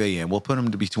 5 a.m. We'll put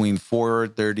him to between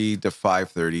 4:30 to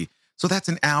 5:30. So that's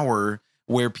an hour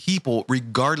where people,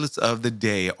 regardless of the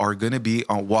day, are going to be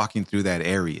walking through that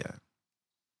area.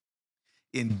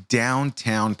 In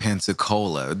downtown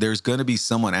Pensacola, there's going to be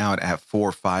someone out at 4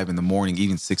 or 5 in the morning,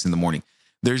 even 6 in the morning.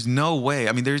 There's no way.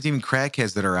 I mean, there's even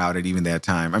crackheads that are out at even that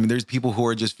time. I mean, there's people who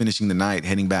are just finishing the night,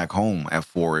 heading back home at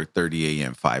 4:30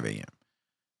 a.m., 5 a.m.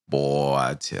 Boy,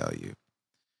 I tell you.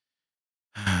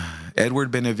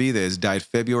 Edward Benavidez died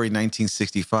February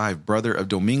 1965, brother of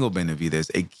Domingo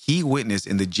Benavidez, a key witness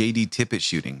in the J.D. Tippit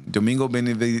shooting. Domingo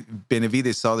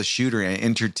Benavidez saw the shooter and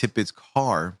entered Tippit's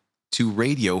car to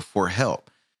radio for help.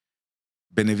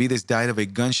 Benavidez died of a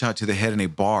gunshot to the head in a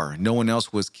bar. No one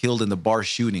else was killed in the bar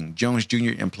shooting. Jones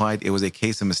Jr. implied it was a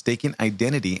case of mistaken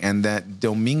identity and that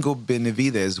Domingo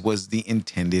Benavidez was the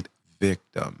intended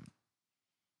victim.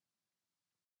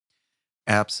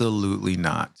 Absolutely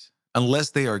not. Unless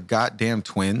they are goddamn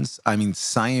twins, I mean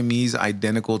Siamese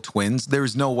identical twins,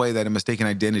 there's no way that a mistaken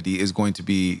identity is going to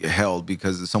be held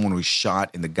because someone was shot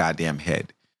in the goddamn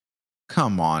head.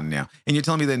 Come on now. And you're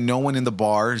telling me that no one in the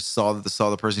bar saw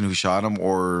the person who shot him,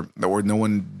 or no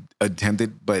one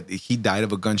attempted, but he died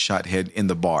of a gunshot head in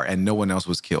the bar and no one else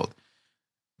was killed.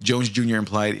 Jones Jr.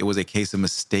 implied it was a case of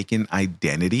mistaken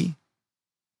identity.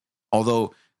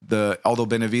 Although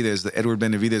Benavidez, the Edward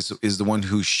Benavidez, is the one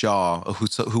who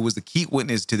was the key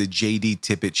witness to the J.D.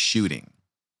 Tippit shooting.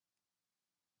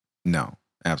 No,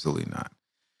 absolutely not.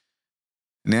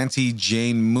 Nancy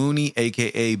Jane Mooney,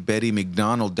 a.k.a. Betty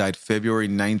McDonald, died February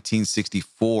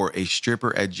 1964, a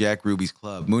stripper at Jack Ruby's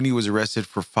club. Mooney was arrested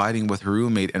for fighting with her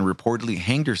roommate and reportedly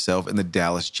hanged herself in the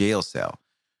Dallas jail cell.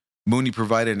 Mooney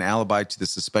provided an alibi to the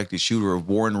suspected shooter of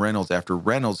Warren Reynolds after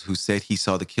Reynolds, who said he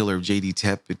saw the killer of J.D.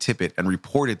 Tippit and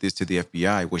reported this to the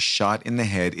FBI, was shot in the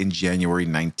head in January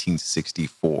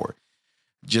 1964.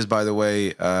 Just by the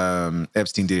way,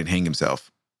 Epstein didn't hang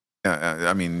himself.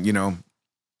 I'm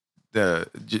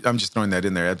just throwing that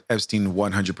in there. Epstein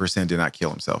 100% did not kill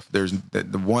himself. There's the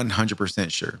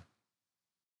 100% sure.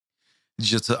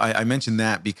 I mentioned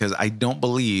that because I don't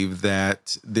believe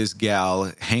that this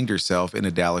gal hanged herself in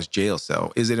a Dallas jail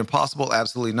cell. Is it impossible?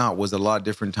 Absolutely not. Was it a lot of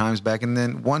different times back and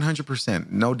then? 100%,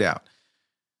 no doubt.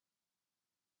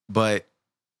 But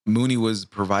Mooney was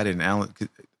provided an alibi.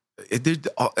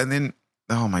 And then,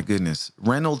 oh my goodness,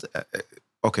 Reynolds.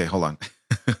 Okay, hold on.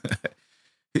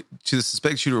 To the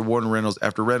suspected shooter, Warren Reynolds,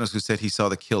 after Reynolds, who said he saw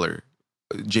the killer,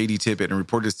 J.D. Tippit, and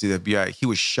reported this to the FBI, he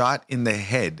was shot in the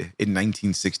head in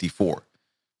 1964.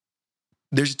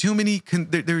 There's too many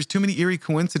eerie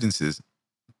coincidences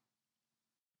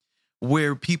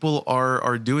where people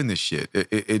are doing this shit.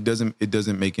 It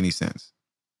doesn't make any sense.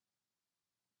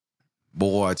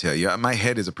 Boy, I tell you, my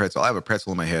head is a pretzel. I have a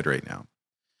pretzel in my head right now.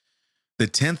 The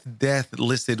 10th death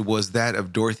listed was that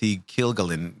of Dorothy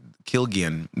Kilgallen.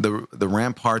 The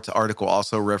Ramparts article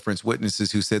also referenced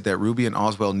witnesses who said that Ruby and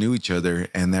Oswald knew each other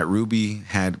and that Ruby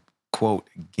had, quote,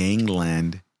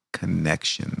 gangland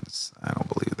connections. I don't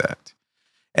believe that.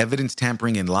 Evidence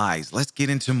tampering and lies. Let's get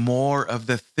into more of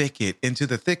the thicket. Into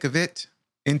the thick of it.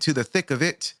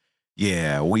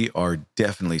 Yeah, we are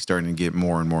definitely starting to get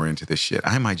more and more into this shit.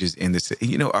 I might just end this.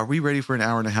 Are we ready for an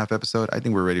hour and a half episode? I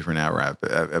think we're ready for an hour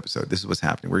episode. This is what's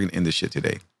happening. We're going to end this shit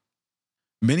today.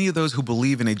 Many of those who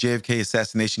believe in a JFK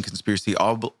assassination conspiracy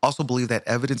also believe that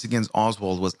evidence against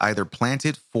Oswald was either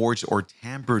planted, forged, or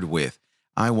tampered with.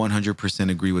 I 100%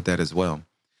 agree with that as well.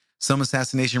 Some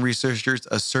assassination researchers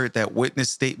assert that witness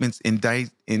statements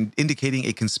indicating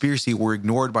a conspiracy were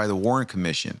ignored by the Warren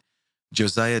Commission.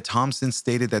 Josiah Thompson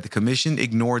stated that the commission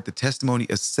ignored the testimony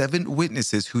of 7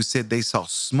 witnesses who said they saw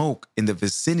smoke in the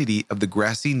vicinity of the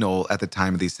grassy knoll at the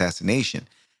time of the assassination,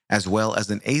 as well as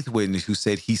an 8th witness who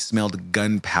said he smelled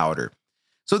gunpowder.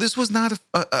 So this was not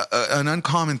an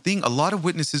uncommon thing. A lot of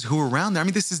witnesses who were around there. I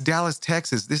mean, this is Dallas,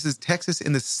 Texas. This is Texas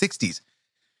in the 60s.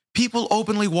 People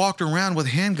openly walked around with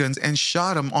handguns and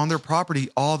shot them on their property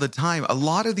all the time. A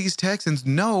lot of these Texans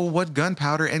know what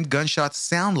gunpowder and gunshots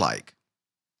sound like.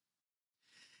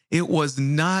 It was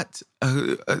not,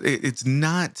 it's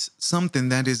not something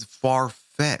that is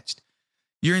far-fetched.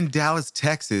 You're in Dallas,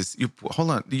 Texas.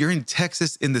 You're in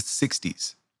Texas in the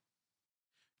 60s.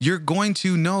 You're going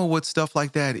to know what stuff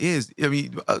like that is. I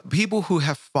mean, people who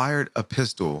have fired a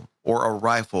pistol or a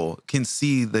rifle can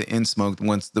see the end smoke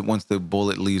once the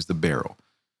bullet leaves the barrel.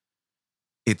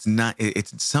 It's not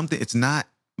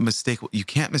mistakable. You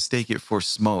can't mistake it for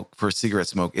smoke, for cigarette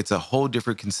smoke. It's a whole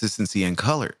different consistency and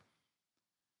color.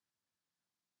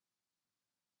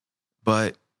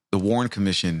 But the Warren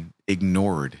Commission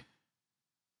ignored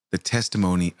the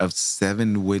testimony of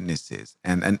 7 witnesses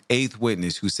and an 8th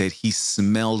witness who said he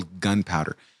smelled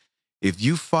gunpowder.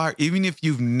 Even if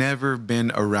you've never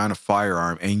been around a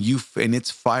firearm and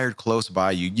it's fired close by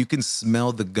you, you can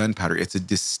smell the gunpowder. It's a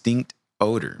distinct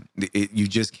odor. You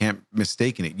just can't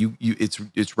mistake it.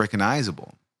 It's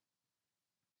recognizable.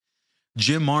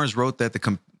 Jim Mars wrote that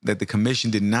the commission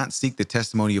did not seek the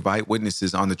testimony of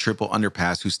eyewitnesses on the Triple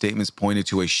Underpass whose statements pointed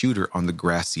to a shooter on the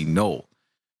grassy knoll.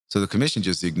 So the commission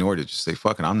just ignored it. Just say,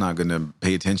 fuck it, I'm not going to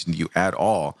pay attention to you at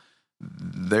all.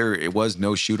 It was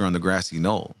no shooter on the grassy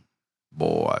knoll.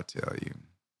 Boy, I tell you.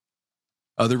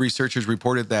 Other researchers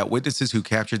reported that witnesses who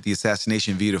captured the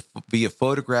assassination via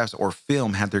photographs or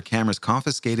film had their cameras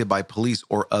confiscated by police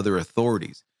or other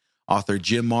authorities. Author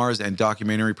Jim Mars and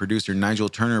documentary producer Nigel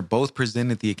Turner both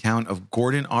presented the account of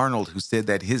Gordon Arnold, who said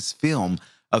that his film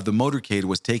of the motorcade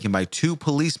was taken by 2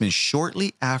 policemen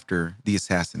shortly after the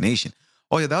assassination.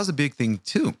 Oh yeah, that was a big thing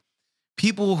too.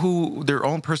 People who their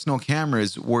own personal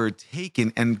cameras were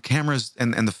taken and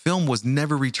the film was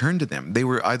never returned to them. They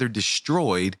were either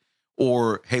destroyed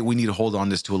or, hey, we need to hold on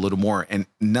this to a little more. And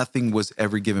nothing was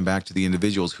ever given back to the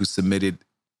individuals who submitted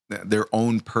their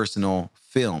own personal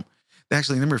film.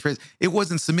 Actually, let me rephrase. It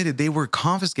wasn't submitted. They were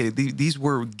confiscated. These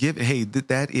were given. Hey,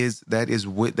 that is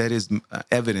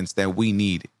evidence that we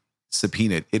need.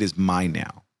 subpoenaed. It is mine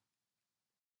now.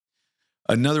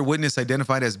 Another witness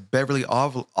identified as Beverly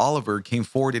Oliver came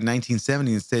forward in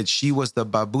 1970 and said she was the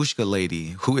babushka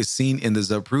lady who is seen in the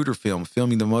Zapruder film,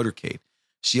 Filming the Motorcade.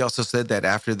 She also said that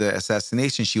after the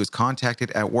assassination, she was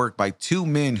contacted at work by two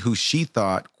men who she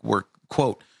thought were,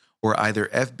 quote, were either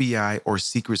FBI or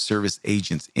Secret Service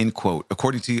agents, end quote.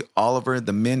 According to Oliver,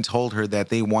 the men told her that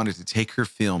they wanted to take her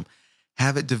film,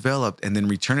 have it developed, and then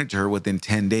return it to her within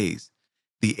 10 days.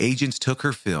 The agents took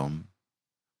her film,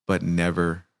 but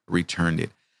never returned it.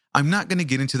 I'm not going to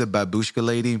get into the babushka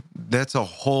lady. That's a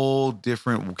whole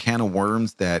different can of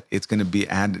worms that it's going to be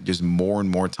added just more and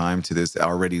more time to this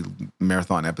already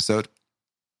marathon episode.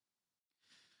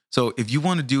 So if you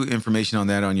want to do information on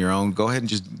that on your own, go ahead and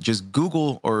just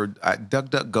Google or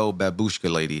DuckDuckGo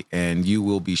babushka lady, and you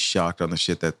will be shocked on the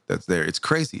shit that's there. It's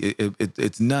crazy.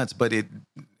 It's nuts, but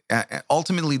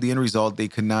ultimately the end result, they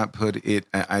could not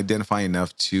identify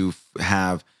enough to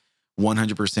have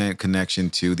 100% connection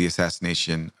to the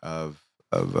assassination of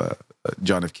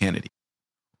John F. Kennedy.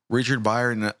 Richard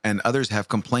Byer and others have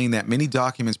complained that many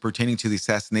documents pertaining to the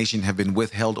assassination have been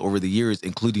withheld over the years,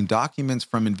 including documents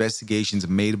from investigations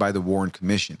made by the Warren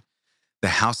Commission, the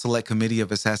House Select Committee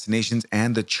of Assassinations,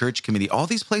 and the Church Committee. All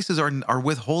these places are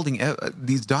withholding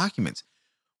these documents.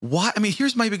 Why? I mean,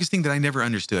 here's my biggest thing that I never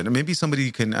understood. Maybe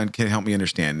somebody can help me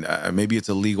understand. Maybe it's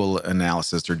a legal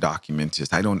analyst or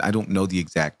documentist. I don't know the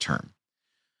exact term.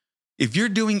 If you're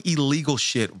doing illegal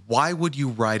shit, why would you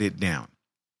write it down?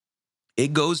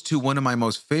 It goes to one of my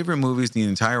most favorite movies in the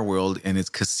entire world, and it's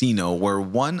Casino, where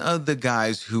one of the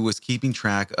guys who was keeping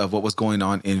track of what was going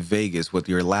on in Vegas with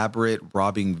your elaborate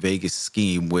robbing Vegas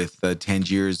scheme with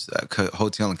Tangier's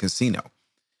Hotel and Casino,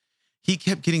 he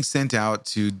kept getting sent out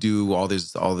to do all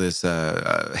this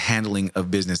handling of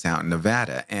business out in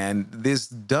Nevada. And this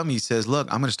dummy says,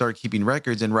 look, I'm going to start keeping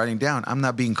records and writing down. I'm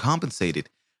not being compensated.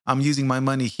 I'm using my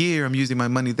money here. I'm using my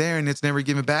money there, and it's never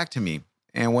given back to me.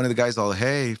 And one of the guys all,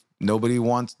 hey, nobody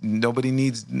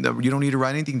needs, you don't need to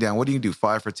write anything down. What do you do?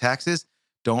 File for taxes?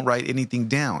 Don't write anything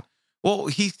down. Well,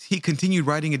 he continued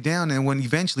writing it down. And when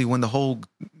the whole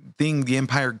thing, the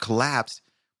empire collapsed,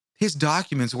 his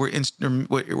documents were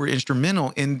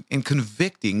instrumental in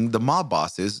convicting the mob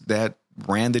bosses that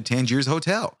ran the Tangier's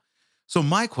Hotel. So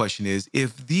my question is,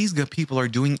 if these people are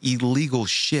doing illegal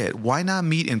shit, why not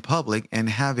meet in public and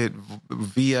have it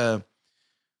via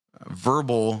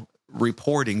verbal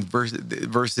reporting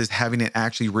versus having it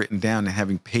actually written down and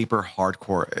having paper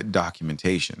hardcore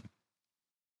documentation?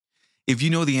 If you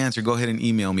know the answer, go ahead and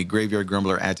email me,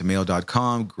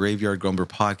 graveyardgrumbler@gmail.com, Graveyard Grumbler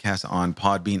Podcast on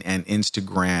Podbean and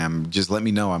Instagram. Just let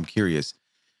me know. I'm curious.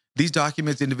 These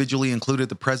documents individually included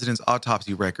the president's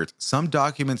autopsy records. Some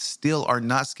documents still are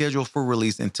not scheduled for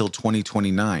release until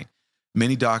 2029.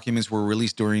 Many documents were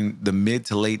released during the mid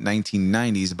to late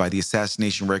 1990s by the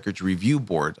Assassination Records Review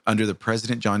Board under the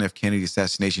President John F. Kennedy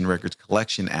Assassination Records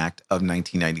Collection Act of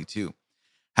 1992.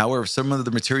 However, some of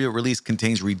the material released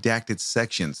contains redacted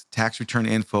sections. Tax return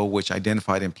info, which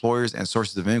identified employers and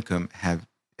sources of income,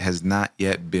 has not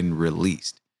yet been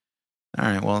released. All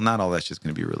right, well, not all that's just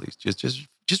going to be released.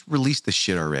 Just release the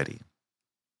shit already.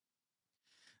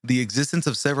 The existence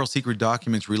of several secret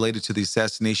documents related to the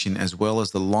assassination, as well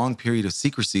as the long period of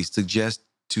secrecy, suggests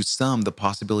to some the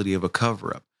possibility of a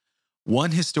cover-up.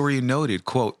 One historian noted,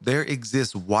 quote, there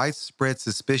exists widespread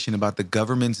suspicion about the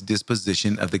government's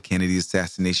disposition of the Kennedy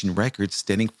assassination records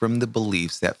stemming from the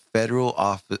beliefs that federal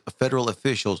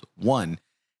officials, one,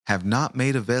 have not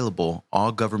made available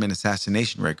all government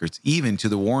assassination records, even to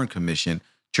the Warren Commission,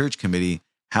 Church Committee,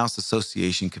 House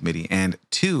Association Committee, and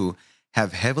two,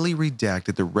 have heavily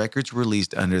redacted the records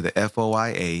released under the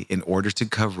FOIA in order to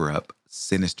cover up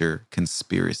sinister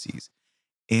conspiracies.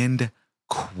 End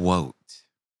quote.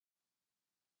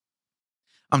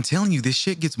 I'm telling you, this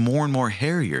shit gets more and more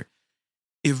hairier.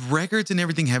 If records and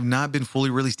everything have not been fully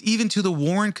released, even to the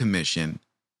Warren Commission,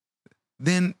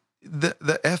 then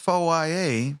the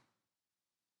FOIA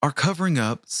are covering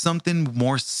up something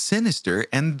more sinister,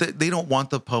 and they don't want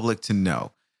the public to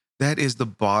know. That is the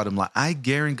bottom line. I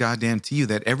guarantee you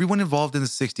that everyone involved in the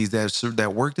 60s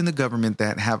that worked in the government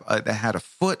that had a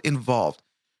foot involved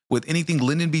with anything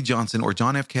Lyndon B. Johnson or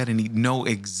John F. Kennedy know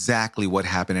exactly what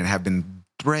happened and have been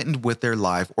threatened with their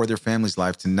life or their family's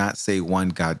life to not say one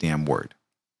goddamn word.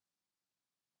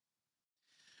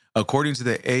 According to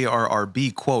the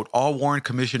ARRB, quote, all Warren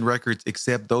Commission records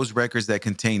except those records that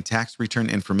contain tax return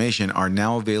information are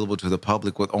now available to the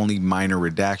public with only minor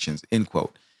redactions, end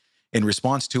quote. In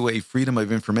response to a Freedom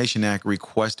of Information Act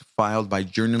request filed by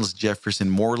journalist Jefferson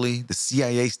Morley, the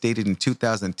CIA stated in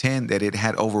 2010 that it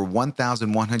had over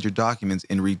 1,100 documents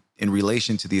in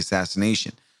relation to the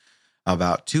assassination.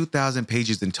 about 2,000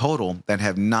 pages in total that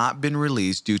have not been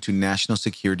released due to national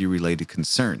security related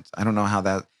concerns. I don't know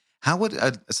how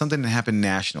would something that happened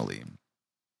nationally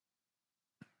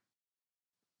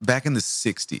back in the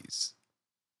 60s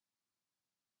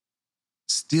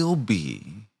still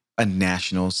be a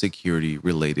national security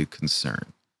related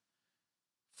concern?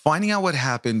 Finding out what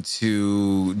happened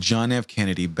to John F.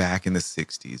 Kennedy back in the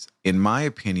 60s, in my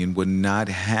opinion, would not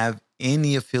have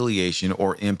any affiliation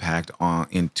or impact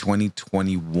in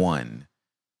 2021.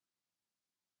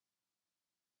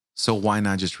 So why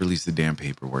not just release the damn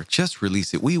paperwork? Just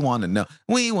release it. We want to know.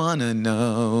 We want to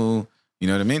know. You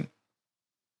know what I mean?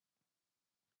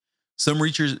 Some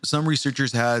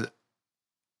researchers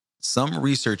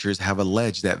have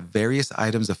alleged that various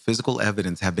items of physical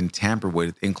evidence have been tampered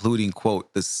with, including,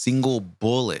 quote, the single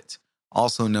bullet,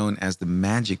 also known as the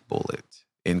magic bullet,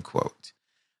 end quote,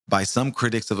 by some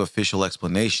critics of official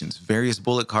explanations. Various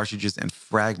bullet cartridges and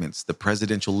fragments, the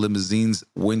presidential limousine's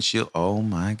windshield, oh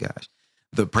my gosh,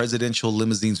 the presidential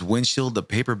limousine's windshield, the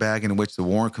paper bag in which the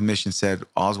Warren Commission said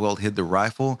Oswald hid the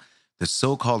rifle, the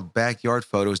so-called backyard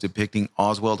photos depicting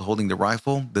Oswald holding the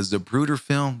rifle, the Zapruder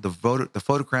film, the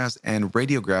photographs and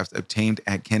radiographs obtained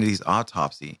at Kennedy's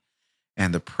autopsy,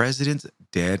 and the president's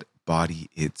dead body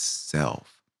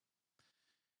itself.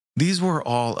 These were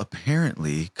all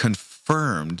apparently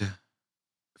confirmed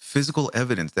physical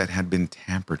evidence that had been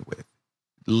tampered with.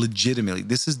 Legitimately,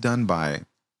 this is done by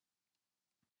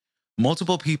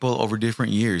multiple people over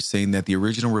different years, saying that the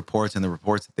original reports and the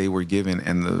reports that they were given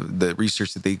and the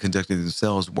research that they conducted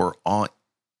themselves were all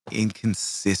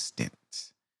inconsistent.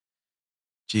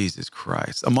 Jesus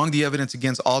Christ. Among the evidence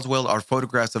against Oswald are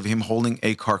photographs of him holding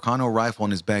a Carcano rifle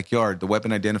in his backyard, the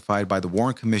weapon identified by the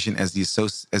Warren Commission as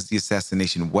the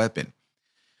assassination weapon.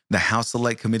 The House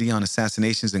Select Committee on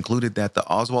Assassinations included that the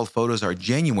Oswald photos are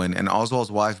genuine, and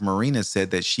Oswald's wife, Marina,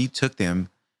 said that she took them,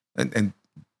 and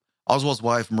Oswald's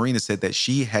wife, Marina, said that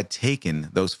she had taken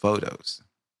those photos.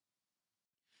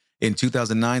 In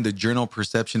 2009, the journal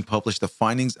Perception published the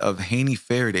findings of Haney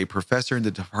Faird, a professor in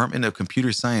the Department of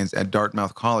Computer Science at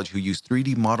Dartmouth College who used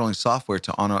 3D modeling software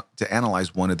to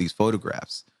analyze one of these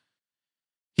photographs.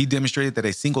 He demonstrated that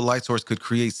a single light source could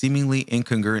create seemingly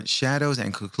incongruent shadows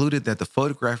and concluded that the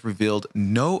photograph revealed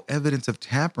no evidence of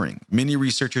tampering. Many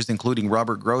researchers, including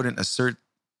Robert Groden, assert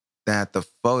that the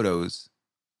photos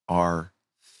are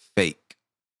fake.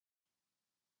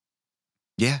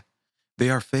 Yeah, they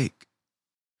are fake.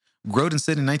 Groden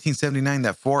said in 1979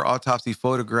 that four autopsy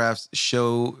photographs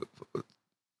showing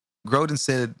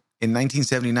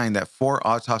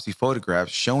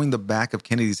the back of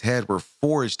Kennedy's head were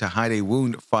forged to hide a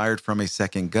wound fired from a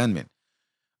second gunman.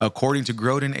 According to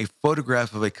Groden, a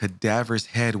photograph of a cadaver's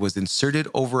head was inserted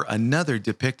over another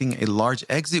depicting a large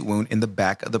exit wound in the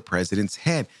back of the president's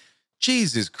head.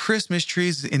 Jesus Christmas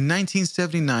trees. In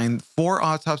 1979, four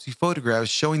autopsy photographs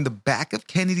showing the back of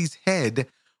Kennedy's head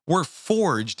were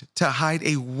forged to hide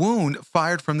a wound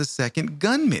fired from the second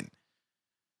gunman.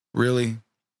 Really?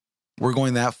 We're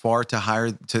going that far to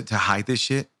hide this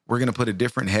shit? We're going to put a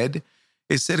different head?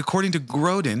 It said, according to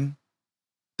Groden,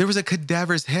 there was a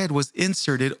cadaver's head was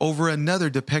inserted over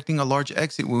another depicting a large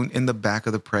exit wound in the back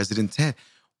of the president's head.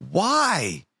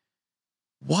 Why?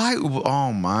 Why?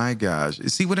 Oh my gosh.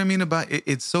 See what I mean about it?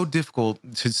 It's so difficult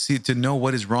to know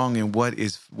what is wrong and what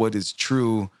is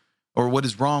true, or what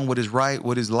is wrong, what is right,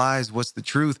 what is lies, what's the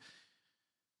truth.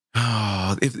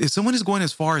 Oh, if someone is going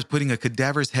as far as putting a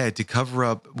cadaver's head to cover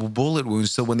up bullet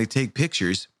wounds so when they take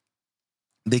pictures,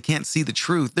 they can't see the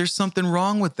truth, there's something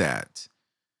wrong with that.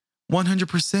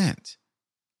 100%.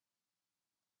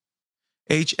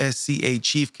 HSCA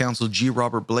Chief Counsel G.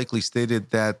 Robert Blakely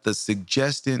stated that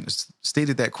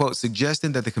quote,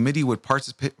 suggesting that the committee would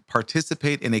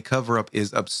participate in a cover-up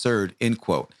is absurd, end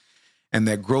quote, and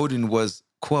that Groden was,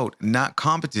 quote, not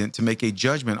competent to make a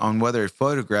judgment on whether a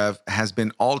photograph has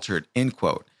been altered, end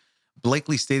quote.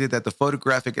 Blakely stated that the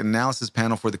photographic analysis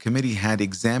panel for the committee had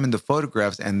examined the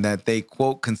photographs and that they,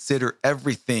 quote, consider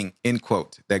everything, end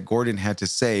quote, that Groden had to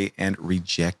say and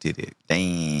rejected it.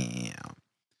 Damn.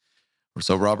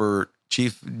 So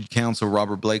Chief Counsel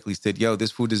Robert Blakely said, yo,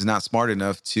 this food is not smart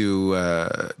enough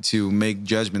to make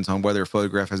judgments on whether a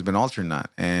photograph has been altered or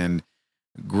not. And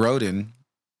Groden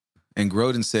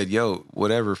said, yo,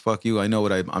 whatever, fuck you. I know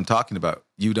what I'm talking about.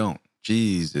 You don't.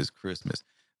 Jesus Christmas.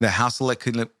 The House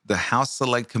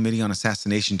Select Committee on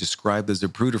Assassination described the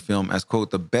Zapruder film as,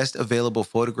 quote, the best available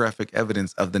photographic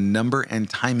evidence of the number and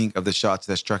timing of the shots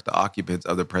that struck the occupants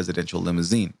of the presidential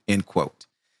limousine, end quote.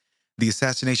 The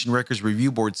Assassination Records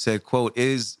Review Board said, quote,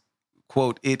 is,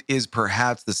 quote, "It is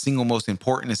perhaps the single most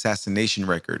important assassination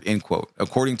record," end quote.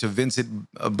 According to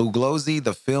Vincent Bugliosi,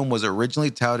 the film was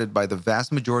originally touted by the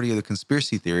vast majority of the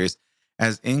conspiracy theorists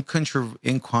as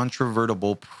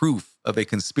incontrovertible proof of a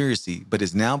conspiracy, but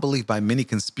is now believed by many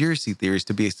conspiracy theorists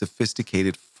to be a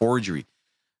sophisticated forgery.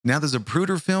 Now the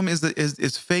Zapruder film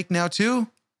is fake now too?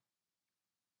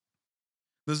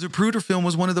 The Zapruder film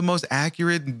was one of the most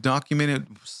accurate, documented,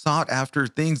 sought-after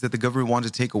things that the government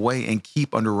wanted to take away and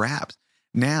keep under wraps.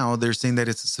 Now they're saying that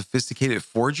it's a sophisticated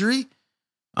forgery?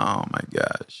 Oh my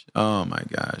gosh. Oh my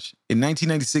gosh. In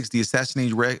 1996, the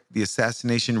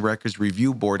Assassination Records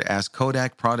Review Board asked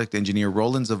Kodak product engineer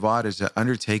Roland Zavada to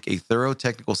undertake a thorough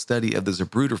technical study of the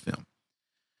Zapruder film.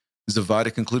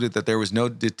 Zavada concluded that there was no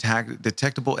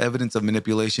detectable evidence of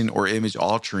manipulation or image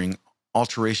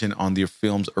alteration on the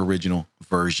film's original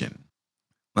version.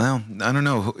 Well, I don't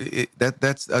know.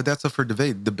 That's up for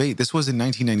debate. This was in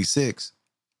 1996,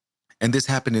 and this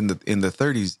happened in the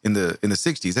 30s, in the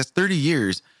 60s. That's 30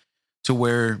 years to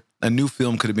where a new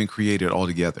film could have been created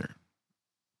altogether.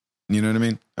 You know what I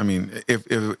mean? I mean,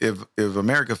 if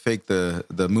America faked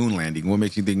the moon landing, what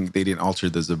makes you think they didn't alter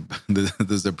the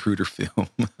Zapruder film?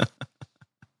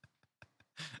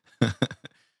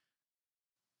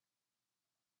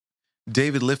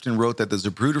 David Lifton wrote that the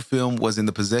Zapruder film was in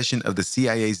the possession of the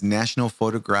CIA's National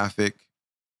Photographic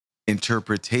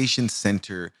Interpretation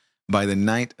Center by the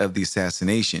night of the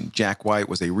assassination. Jack White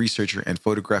was a researcher and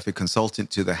photographic consultant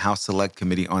to the House Select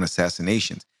Committee on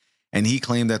Assassinations, and he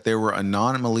claimed that there were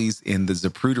anomalies in the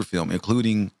Zapruder film,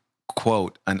 including,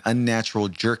 quote, an unnatural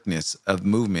jerkness of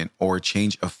movement or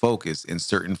change of focus in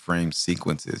certain frame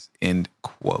sequences, end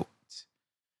quote.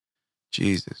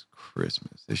 Jesus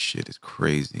Christmas, this shit is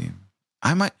crazy.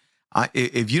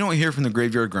 If you don't hear from the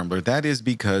Graveyard Grumbler, that is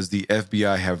because the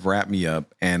FBI have wrapped me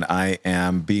up and I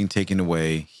am being taken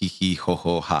away. Hee hee ho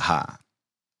ho ha ha.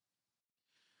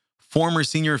 Former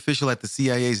senior official at the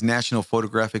CIA's National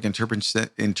Photographic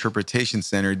Interpretation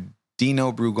Center,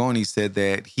 Dino Brugoni, said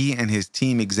that he and his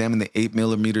team examined the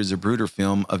 8mm Zapruder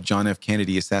film of John F.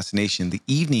 Kennedy assassination the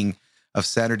evening of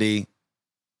Saturday,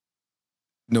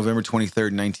 November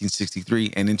 23rd,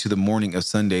 1963, and into the morning of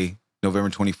Sunday,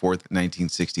 November 24th,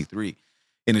 1963.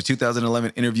 In a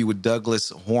 2011 interview with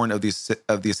Douglas Horn of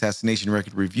the Assassination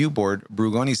Record Review Board,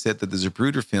 Brugoni said that the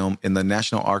Zapruder film in the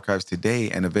National Archives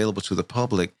today and available to the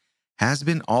public has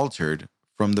been altered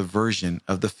from the version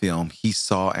of the film he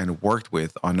saw and worked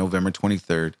with on November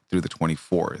 23rd through the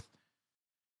 24th.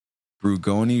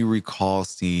 Brugoni recalls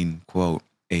seeing, quote,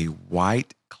 a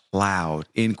white cloud,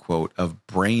 end quote, of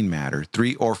brain matter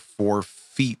 3 or 4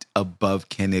 feet above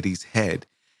Kennedy's head,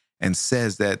 and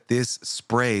says that this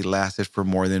spray lasted for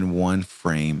more than one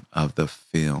frame of the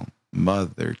film.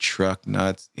 Mother truck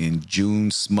nuts in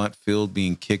June Smutfield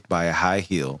being kicked by a high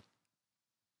heel.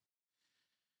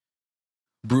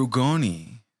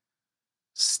 Brugoni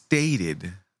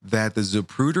stated that the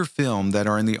Zapruder film that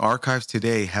are in the archives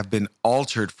today have been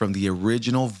altered from the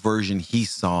original version he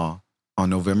saw on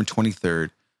November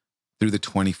 23rd through the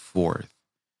 24th.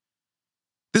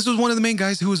 This was one of the main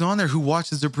guys who was on there who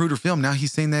watched the Zapruder film. Now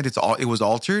he's saying that it was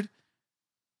altered?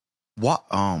 What?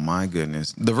 Oh my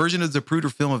goodness. The version of the Zapruder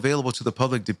film available to the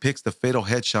public depicts the fatal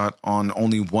headshot on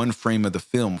only one frame of the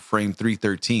film, frame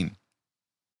 313.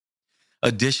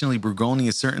 Additionally, Brugoni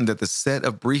is certain that the set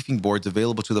of briefing boards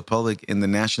available to the public in the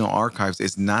National Archives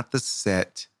is not the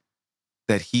set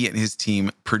that he and his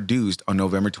team produced on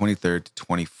November 23rd to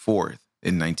 24th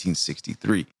in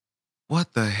 1963.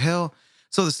 What the hell?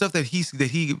 So the stuff that he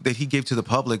gave to the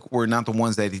public were not the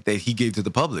ones that he gave to the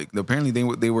public. Apparently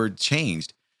they were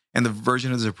changed, and the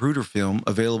version of the Zapruder film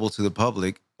available to the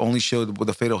public only showed with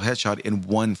a fatal headshot in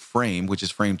one frame, which is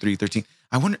frame 313.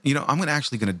 I wonder, I'm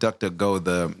actually going to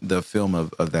DuckDuckGo the film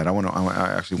of that.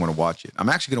 I actually want to watch it. I'm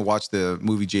actually going to watch the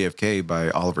movie JFK by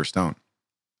Oliver Stone.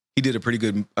 He did a pretty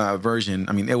good version.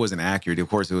 I mean, it wasn't accurate. Of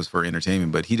course, it was for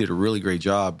entertainment, but he did a really great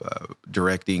job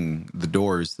directing The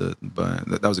Doors. But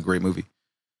that was a great movie.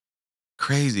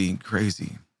 Crazy.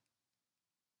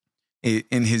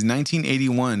 In his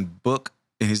 1981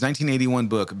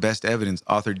 book, Best Evidence,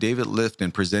 author David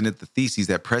Lifton presented the thesis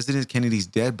that President Kennedy's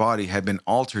dead body had been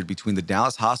altered between the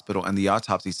Dallas hospital and the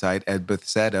autopsy site at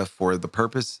Bethesda for the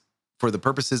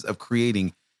purposes of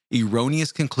creating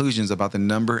erroneous conclusions about the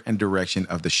number and direction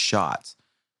of the shots.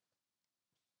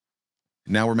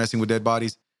 Now we're messing with dead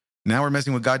bodies. Now we're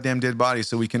messing with goddamn dead bodies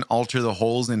so we can alter the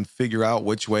holes and figure out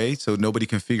which way so nobody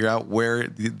can figure out where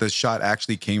the shot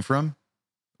actually came from.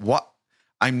 What?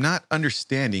 I'm not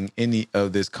understanding any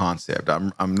of this concept.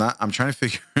 I'm trying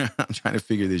to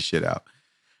figure this shit out.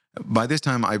 By this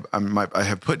time, I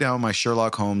have put down my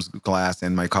Sherlock Holmes glass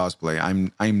and my cosplay.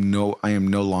 I am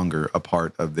no longer a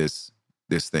part of this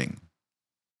thing.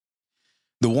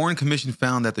 The Warren Commission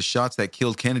found that the shots that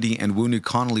killed Kennedy and wounded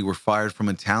Connolly were fired from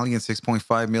an Italian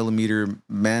 6.5 millimeter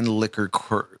Mannlicher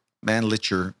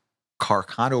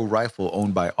Carcano rifle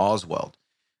owned by Oswald.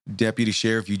 Deputy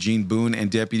Sheriff Eugene Boone and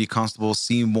Deputy Constable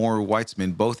Seymour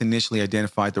Weitzman both initially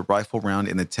identified the rifle round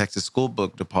in the Texas School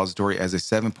Book Depository as a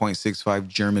 7.65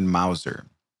 German Mauser.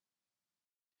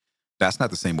 That's not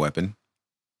the same weapon.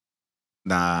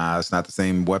 Nah, it's not the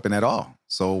same weapon at all.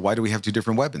 So why do we have two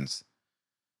different weapons?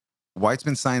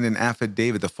 Weitzman signed an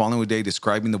affidavit the following day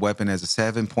describing the weapon as a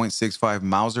 7.65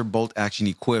 Mauser bolt action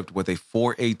equipped with a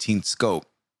 4/18th scope,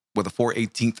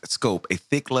 a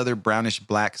thick leather brownish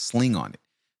black sling on it.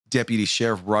 Deputy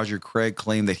Sheriff Roger Craig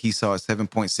claimed that he saw a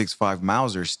 7.65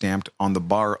 Mauser stamped on the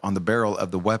barrel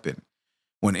of the weapon.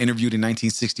 When interviewed in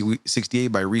 1968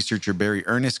 by researcher Barry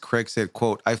Ernest, Craig said,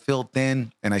 quote, "I felt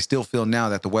then, and I still feel now,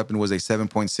 that the weapon was a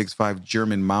 7.65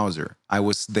 German Mauser. I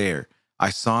was there.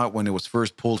 I saw it when it was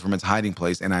first pulled from its hiding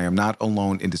place, and I am not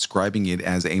alone in describing it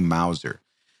as a Mauser."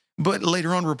 But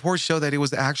later on, reports show that it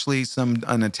was actually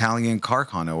an Italian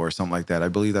Carcano or something like that. I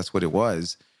believe that's what it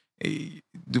was.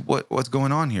 What's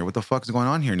going on here? What the fuck is going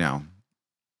on here now?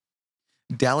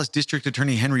 Dallas District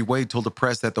Attorney Henry Wade told the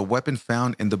press that the weapon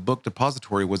found in the book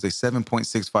depository was a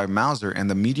 7.65 Mauser, and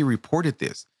the media reported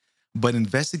this. But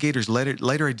investigators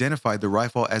later identified the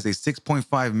rifle as a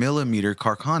 6.5 millimeter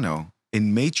Carcano.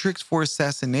 In Matrix for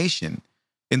Assassination,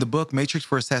 in the book Matrix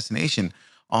for Assassination,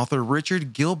 author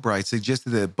Richard Gilbride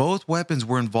suggested that both weapons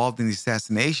were involved in the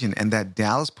assassination and that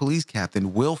Dallas Police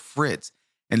Captain Will Fritz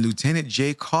and Lieutenant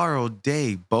J. Carl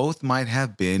Day both might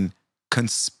have been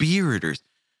conspirators.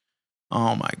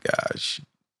 Oh my gosh.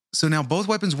 So now both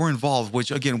weapons were involved,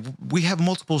 which again, we have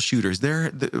multiple shooters.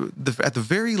 At the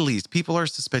very least, people are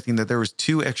suspecting that there was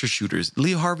two extra shooters,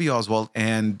 Lee Harvey Oswald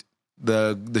and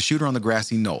the shooter on the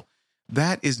grassy knoll.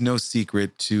 That is no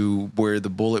secret to where the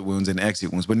bullet wounds and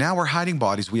exit wounds. But now we're hiding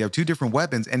bodies. We have two different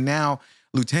weapons, and now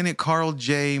Lieutenant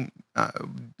J.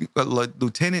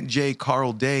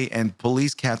 Carl Day and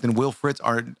Police Captain Will Fritz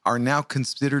are now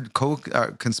considered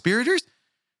conspirators.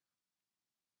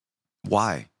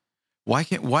 Why? Why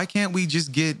can't we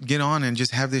just get on and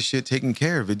just have this shit taken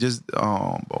care of? It just,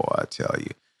 oh boy, I tell you.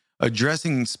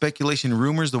 Addressing speculation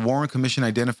rumors, the Warren Commission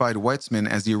identified Weitzman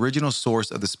as the original source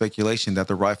of the speculation that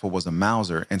the rifle was a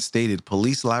Mauser and stated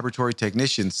police laboratory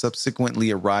technicians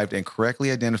subsequently arrived and correctly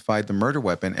identified the murder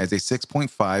weapon as a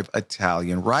 6.5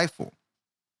 Italian rifle.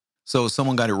 So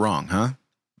someone got it wrong, huh?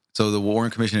 So the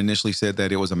Warren Commission initially said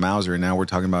that it was a Mauser, and now we're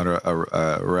talking about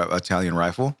a Italian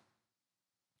rifle?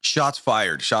 Shots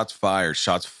fired.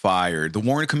 The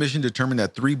Warren Commission determined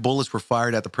that 3 bullets were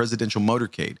fired at the presidential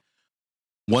motorcade.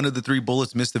 One of the 3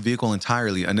 bullets missed the vehicle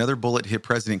entirely. Another bullet hit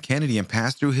President Kennedy and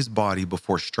passed through his body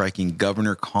before striking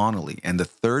Governor Connolly. And the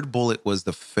 3rd bullet was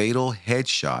the fatal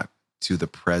headshot to the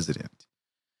president.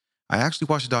 I actually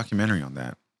watched a documentary on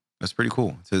that. That's pretty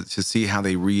cool to see how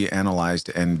they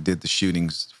reanalyzed and did the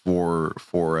shootings for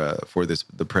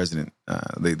the president,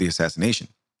 the assassination.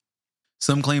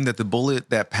 Some claim that the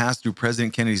bullet that passed through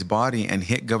President Kennedy's body and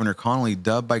hit Governor Connolly,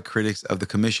 dubbed by critics of the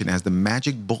commission as the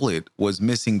magic bullet, was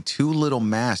missing too little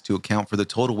mass to account for the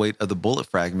total weight of the bullet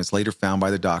fragments later found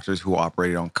by the doctors who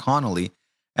operated on Connolly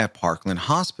at Parkland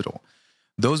Hospital.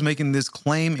 Those making this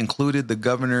claim included the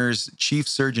governor's chief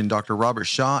surgeon, Dr. Robert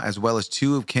Shaw, as well as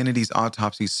 2 of Kennedy's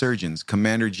autopsy surgeons,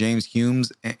 Commander James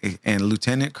Humes and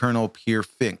Lieutenant Colonel Pierre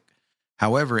Fink.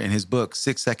 However, in his book,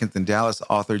 6 Seconds in Dallas,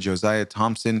 author Josiah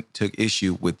Thompson took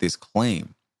issue with this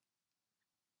claim.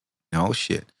 No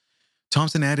shit.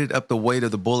 Thompson added up the weight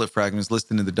of the bullet fragments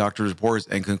listed in the doctor's reports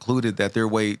and concluded that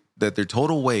their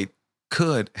total weight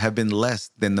could have been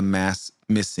less than the mass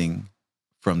missing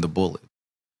from the bullet.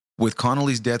 With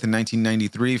Connolly's death in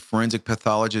 1993, forensic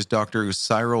pathologist Dr.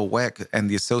 Cyril Weck and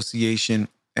the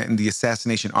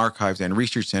Assassination Archives and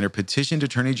Research Center petitioned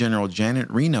Attorney General Janet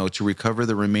Reno to recover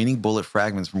the remaining bullet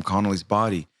fragments from Connolly's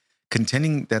body,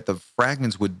 contending that the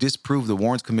fragments would disprove the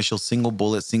Warren Commission's single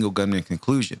bullet, single gunman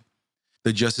conclusion.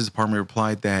 The Justice Department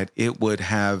replied that it would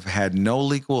have had no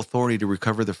legal authority to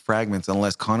recover the fragments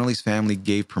unless Connolly's family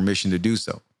gave permission to do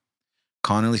so.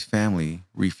 Connolly's family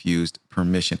refused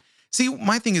permission. See,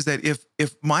 my thing is that if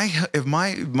my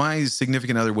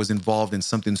significant other was involved in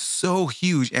something so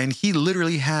huge and he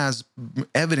literally has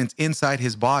evidence inside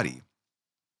his body,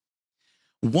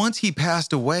 once he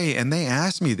passed away and they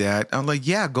asked me that, I'm like,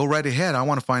 yeah, go right ahead. I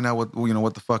want to find out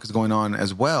what the fuck is going on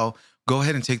as well. Go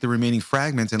ahead and take the remaining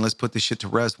fragments and let's put this shit to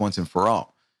rest once and for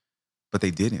all. But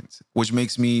they didn't, which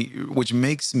makes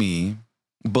me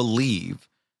believe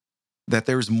that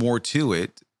there's more to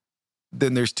it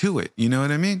than there's to it. You know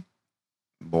what I mean?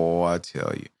 Boy, I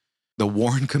tell you. The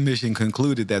Warren Commission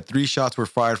concluded that 3 shots were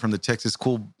fired from the Texas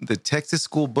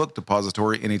School Book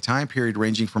Depository in a time period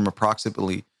ranging from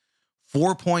approximately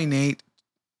 4.8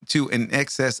 to in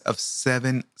excess of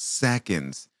 7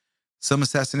 seconds. Some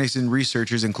assassination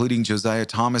researchers, including Josiah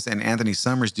Thomas and Anthony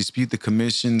Summers, dispute the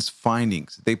commission's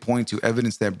findings. They point to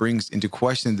evidence that brings into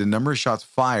question the number of shots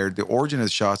fired, the origin of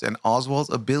the shots, and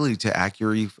Oswald's ability to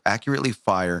accurately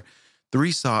fire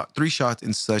 3 shots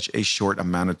in such a short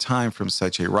amount of time from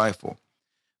such a rifle.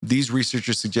 These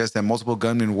researchers suggest that multiple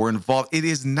gunmen were involved. It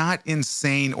is not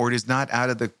insane, or it is not out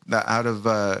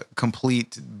of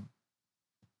complete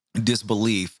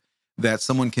disbelief that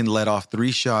someone can let off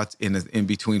 3 shots in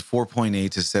between 4.8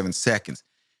 to 7 seconds.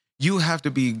 You have to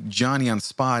be Johnny on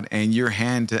spot, and your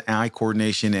hand-to-eye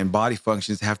coordination and body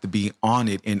functions have to be on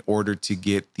it in order to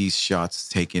get these shots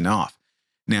taken off.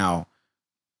 Now,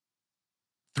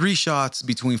 3 shots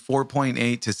between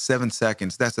 4.8 to 7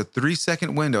 seconds, that's a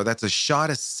 3-second window. That's a shot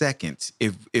a second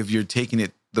if you're taking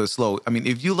it the slow. I mean,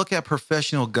 if you look at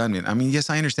professional gunmen, I mean, yes,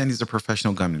 I understand these are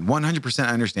professional gunmen. 100% I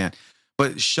understand.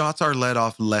 But shots are let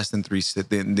off less than 3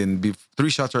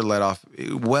 shots are let off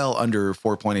well under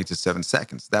 4.8 to 7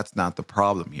 seconds. That's not the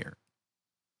problem here.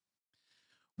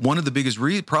 One of the biggest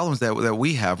problems that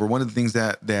we have, or one of the things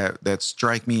that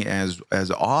strike me as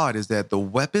odd, is that the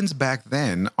weapons back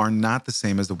then are not the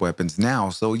same as the weapons now.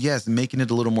 So yes, making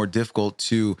it a little more difficult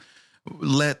to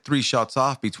let 3 shots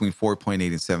off between 4.8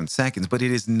 and 7 seconds, but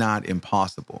it is not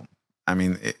impossible. I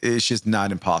mean, it's just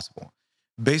not impossible.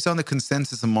 Based on the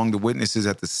consensus among the witnesses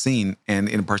at the scene, and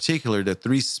in particular, the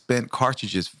 3 spent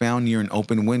cartridges found near an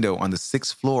open window on the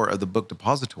 6th floor of the book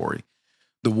depository,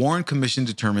 the Warren Commission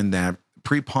determined that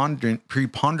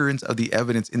preponderance of the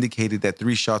evidence indicated that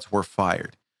 3 shots were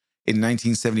fired. In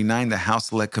 1979, the House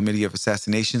Select Committee of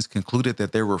Assassinations concluded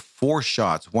that there were 4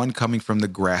 shots, one coming from the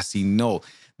grassy knoll.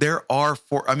 There are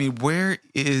 4. I mean, where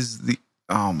is the...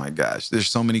 Oh my gosh, there's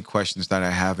so many questions that I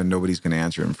have, and nobody's going to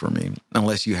answer them for me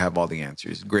unless you have all the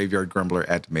answers.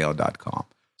 graveyardgrumbler@mail.com.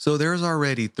 So there's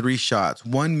already 3 shots.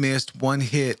 1 missed, 1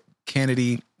 hit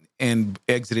Kennedy and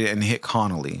exited and hit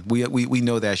Connolly. We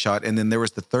know that shot. And then there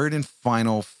was the 3rd and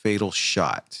final fatal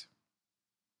shot.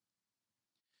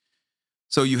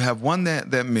 So you have 1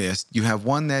 that missed, you have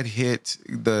 1 that hit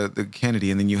the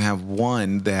Kennedy, and then you have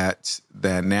 1 that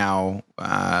now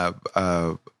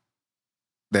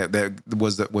that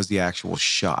was the actual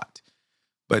shot.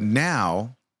 But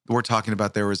now we're talking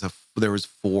about there was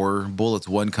 4 bullets,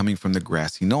 1 coming from the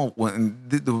grassy knoll.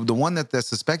 The one that's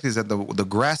suspected is that the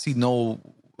grassy knoll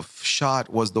shot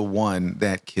was the one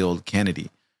that killed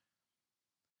Kennedy.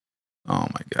 Oh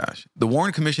my gosh. The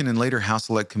Warren Commission and later House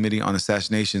Select Committee on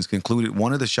Assassinations concluded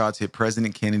one of the shots hit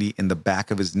President Kennedy in the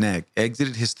back of his neck,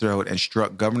 exited his throat, and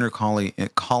struck Governor Connolly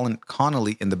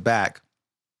in the back,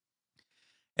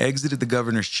 exited the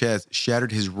governor's chest,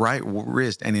 shattered his right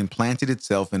wrist, and implanted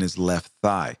itself in his left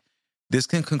thigh. This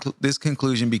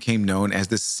conclusion became known as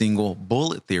the single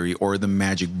bullet theory, or the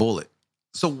magic bullet.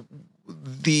 So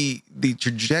the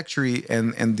trajectory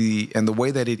and the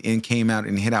way that it came out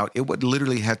and hit out, it would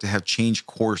literally have to have changed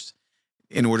course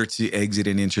in order to exit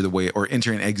and enter the way, or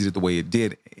enter and exit the way it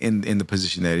did in the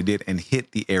position that it did, and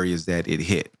hit the areas that it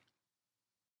hit.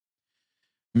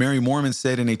 Mary Moorman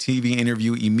said in a TV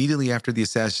interview immediately after the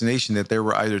assassination that there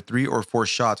were either 3 or 4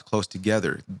 shots close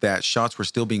together, that shots were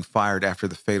still being fired after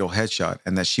the fatal headshot,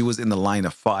 and that she was in the line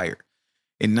of fire.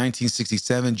 In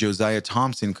 1967, Josiah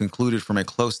Thompson concluded from a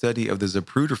close study of the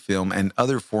Zapruder film and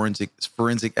other forensic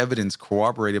evidence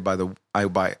corroborated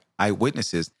by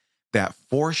eyewitnesses that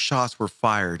 4 shots were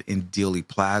fired in Dealey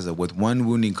Plaza, with 1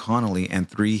 wounding Connolly and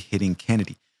 3 hitting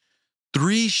Kennedy.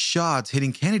 3 shots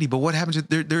hitting Kennedy, but what happened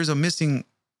to there's a missing...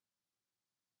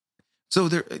 So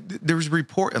there was a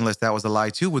report, unless that was a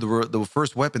lie too, with the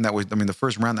first weapon the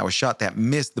first round that was shot that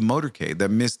missed the motorcade, that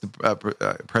missed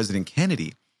President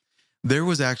Kennedy. There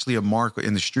was actually a mark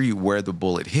in the street where the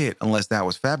bullet hit, unless that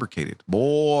was fabricated.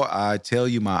 Boy, I tell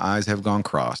you, my eyes have gone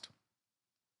crossed.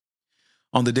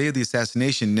 On the day of the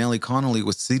assassination, Nellie Connolly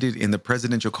was seated in the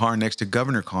presidential car next to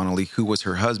Governor Connolly, who was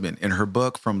her husband. In her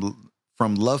book, From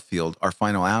Love Field, Our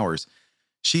Final Hours,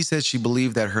 she said she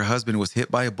believed that her husband was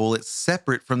hit by a bullet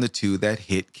separate from the 2 that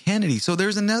hit Kennedy. So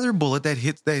there's another bullet that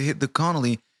hit the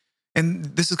Connolly. And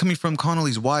this is coming from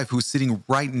Connolly's wife, who's sitting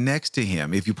right next to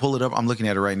him. If you pull it up, I'm looking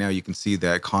at it right now. You can see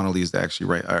that Connolly is actually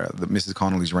right. Mrs.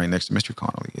 Connolly's right next to Mr.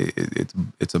 Connolly.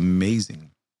 It's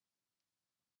amazing.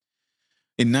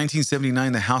 In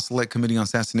 1979, the House Select Committee on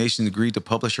Assassination agreed to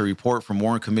publish a report from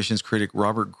Warren Commission's critic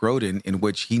Robert Groden, in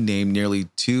which he named nearly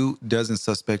 24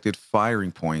 suspected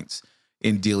firing points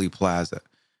in Dealey Plaza.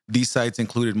 These sites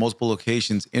included multiple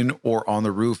locations in or on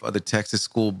the roof of the Texas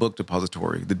School Book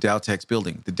Depository, the Dowtex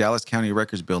Building, the Dallas County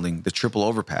Records Building, the Triple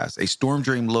Overpass, a storm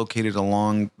drain located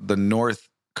along the north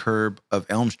curb of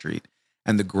Elm Street,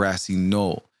 and the Grassy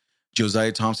Knoll.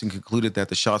 Josiah Thompson concluded that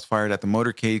the shots fired at the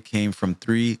motorcade came from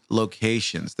 3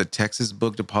 locations: the Texas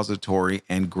Book Depository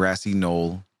and Grassy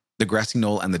Knoll, the Grassy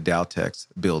Knoll and the Dowtex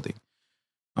Building.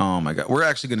 Oh my God. We're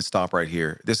actually going to stop right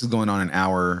here. This is going on an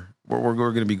hour. We're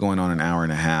going to be going on an hour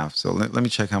and a half. So let me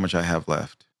check how much I have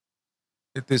left.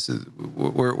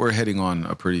 We're heading on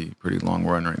a pretty long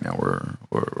run right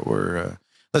now.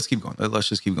 Let's keep going. Let's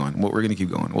just keep going. We're going to keep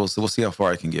going. We'll see how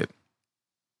far I can get.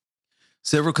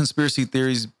 Several conspiracy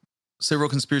theories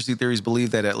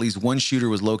believe that at least one shooter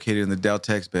was located in the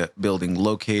Dowtex building,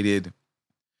 located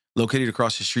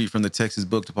across the street from the Texas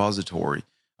Book Depository.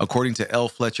 According to L.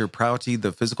 Fletcher Prouty,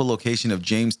 the physical location of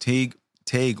James Tague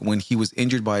when he was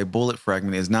injured by a bullet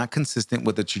fragment is not consistent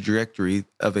with the trajectory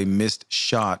of a missed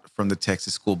shot from the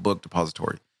Texas School Book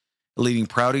Depository, leading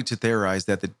Prouty to theorize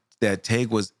that Tague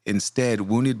was instead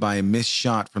wounded by a missed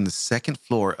shot from the second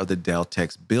floor of the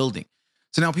Dowtex building.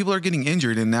 So now people are getting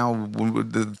injured, and now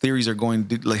the theories are going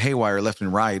like haywire left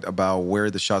and right about where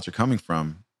the shots are coming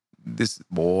from.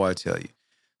 I tell you.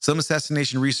 Some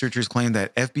assassination researchers claim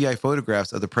that FBI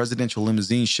photographs of the presidential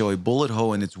limousine show a bullet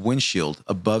hole in its windshield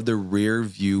above the rear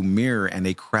view mirror and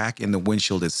a crack in the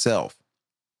windshield itself.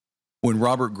 When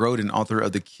Robert Groden, author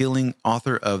of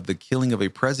the killing of a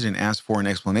president, asked for an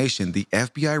explanation, the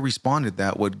FBI responded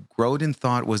that what Groden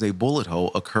thought was a bullet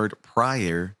hole occurred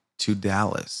prior to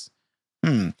Dallas.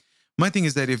 My thing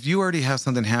is that if you already have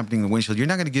something happening in the windshield, you're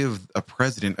not going to give a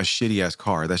president a shitty-ass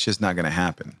car. That's just not going to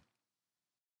happen.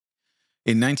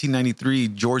 In 1993,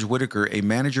 George Whitaker, a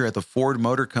manager at the Ford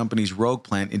Motor Company's Rogue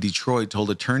plant in Detroit,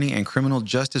 told attorney and criminal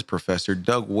justice professor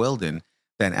Doug Weldon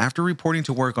that after reporting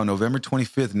to work on November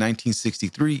 25th,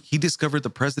 1963, he discovered the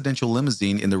presidential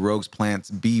limousine in the Rogue's plant's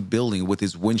B building with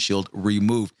its windshield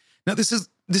removed. Now, this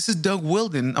is Doug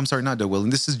Weldon. I'm sorry, not Doug Weldon.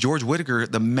 This is George Whitaker,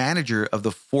 the manager of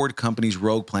the Ford Company's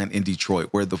Rogue plant in Detroit,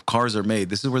 where the cars are made.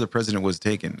 This is where the president was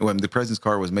taken, when the president's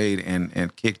car was made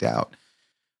and kicked out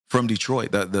from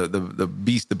Detroit, the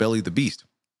beast, the belly of the beast.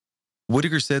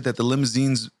 Whitaker said that the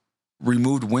limousine's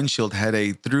removed windshield had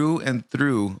a through and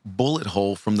through bullet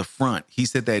hole from the front. He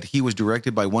said that he was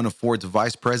directed by one of Ford's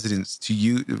vice presidents to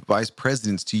use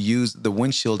the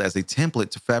windshield as a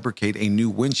template to fabricate a new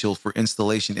windshield for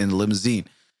installation in the limousine.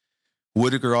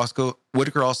 Whitaker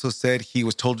also said he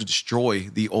was told to destroy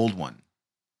the old one.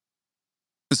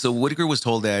 So Whitaker was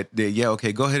told that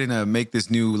go ahead and make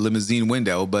this new limousine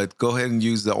window, but go ahead and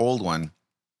use the old one.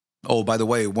 Oh, by the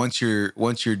way, once you're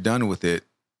done with it,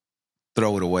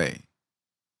 throw it away.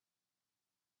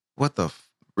 What the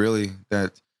really?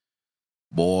 That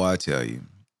boy, I tell you.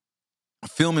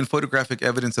 Film and photographic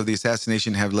evidence of the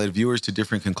assassination have led viewers to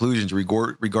different conclusions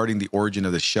regarding the origin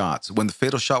of the shots. When the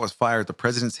fatal shot was fired, the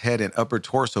president's head and upper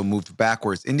torso moved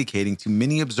backwards, indicating to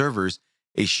many observers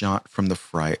a shot from the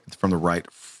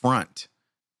right front.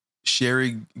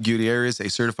 Sherry Gutierrez, a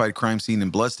certified crime scene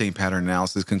and bloodstain pattern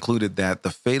analysis, concluded that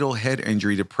the fatal head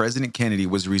injury to President Kennedy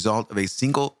was the result of a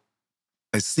single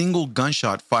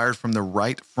gunshot fired from the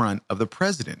right front of the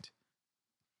president.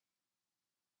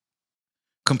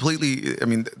 Completely, I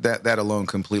mean, that alone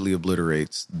completely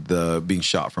obliterates the being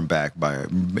shot in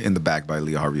the back by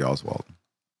Lee Harvey Oswald.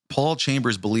 Paul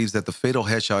Chambers believes that the fatal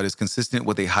headshot is consistent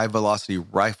with a high-velocity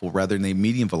rifle rather than a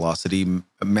medium-velocity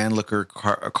Mannlicher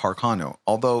Carcano,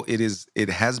 although it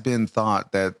has been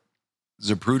thought that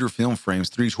Zapruder film frames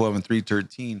 312 and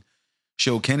 313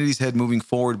 show Kennedy's head moving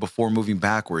forward before moving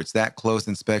backwards. That close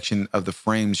inspection of the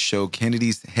frames show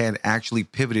Kennedy's head actually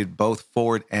pivoted both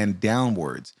forward and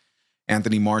downwards.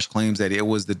 Anthony Marsh claims that it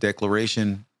was the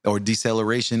deceleration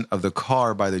of the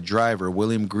car by the driver,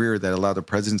 William Greer, that allowed the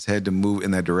president's head to move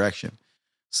in that direction.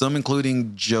 Some,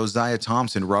 including Josiah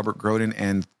Thompson, Robert Groden,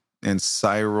 and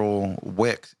Cyril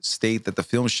Wick, state that the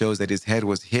film shows that his head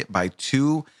was hit by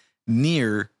 2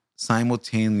 near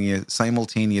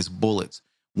simultaneous bullets,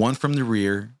 one from the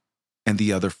rear and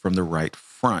the other from the right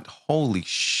front. Holy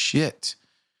shit.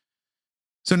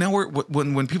 So now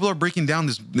when people are breaking down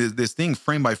this thing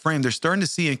frame by frame, they're starting to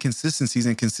see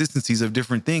inconsistencies of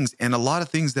different things. And a lot of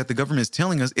things that the government is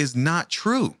telling us is not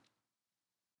true.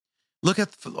 Look at,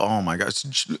 oh my gosh.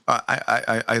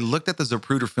 I looked at the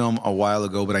Zapruder film a while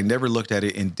ago, but I never looked at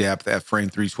it in depth at frame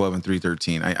 312 and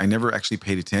 313. I never actually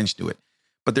paid attention to it.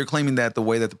 But they're claiming that the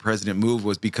way that the president moved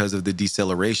was because of the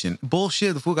deceleration.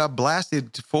 Bullshit. The fool got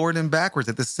blasted forward and backwards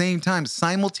at the same time.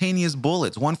 Simultaneous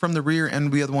bullets, one from the rear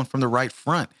and the other one from the right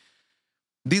front.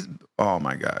 Oh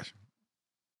my gosh.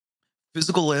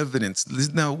 Physical evidence.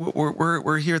 Now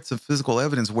we're here at some physical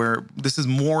evidence where this is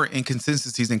more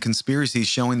inconsistencies and conspiracies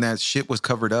showing that shit was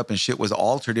covered up and shit was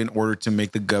altered in order to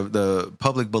make the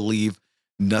public believe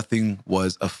nothing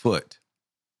was afoot.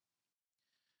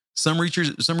 Some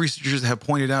researchers have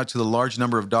pointed out to the large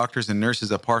number of doctors and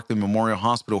nurses at Parkland Memorial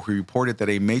Hospital who reported that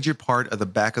a major part of the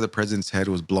back of the president's head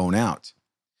was blown out.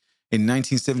 In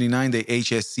 1979, the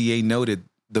HSCA noted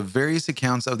the various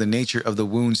accounts of the nature of the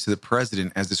wounds to the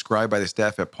president, as described by the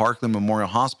staff at Parkland Memorial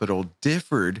Hospital,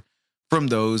 differed from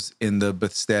those in the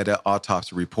Bethesda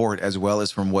autopsy report, as well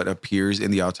as from what appears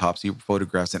in the autopsy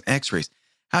photographs and x-rays.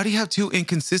 How do you have two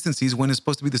inconsistencies when it's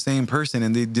supposed to be the same person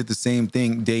and they did the same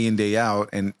thing day in, day out,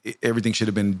 and everything should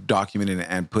have been documented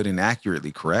and put in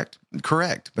accurately, correct?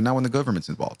 Correct, but not when the government's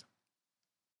involved.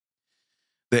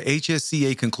 The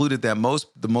HSCA concluded that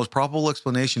the most probable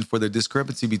explanation for the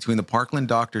discrepancy between the Parkland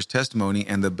doctor's testimony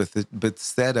and the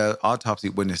Bethesda autopsy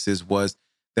witnesses was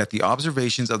that the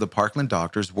observations of the Parkland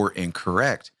doctors were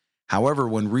incorrect. However,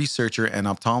 when researcher and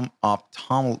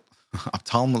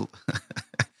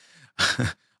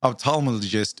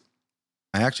ophthalmologist,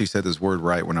 I actually said this word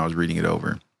right when I was reading it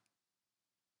over,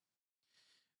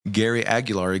 Gary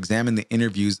Aguilar examined the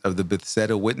interviews of the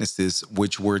Bethesda witnesses,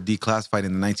 which were declassified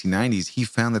in the 1990s. He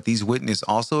found that these witnesses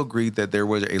also agreed that there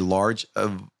was a large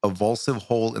avulsive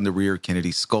hole in the rear of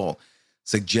Kennedy's skull,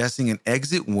 suggesting an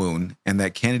exit wound and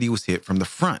that Kennedy was hit from the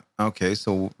front. Okay,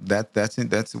 so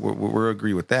we're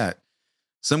agree with that.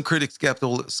 Some critics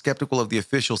skeptical of the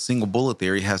official single bullet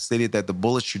theory have stated that the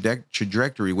bullet's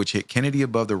trajectory, which hit Kennedy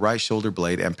above the right shoulder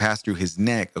blade and passed through his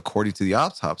neck, according to the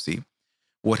autopsy,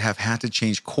 would have had to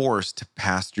change course to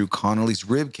pass through Connolly's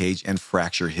rib cage and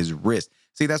fracture his wrist.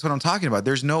 See, that's what I'm talking about.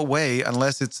 There's no way,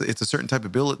 unless it's a certain type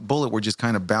of bullet where it just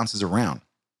kind of bounces around.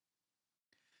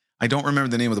 I don't remember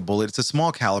the name of the bullet. It's a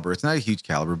small caliber. It's not a huge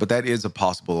caliber, but that is a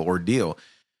possible ordeal.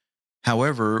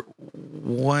 However,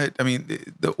 with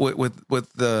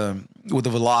the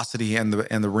velocity and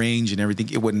the range and everything,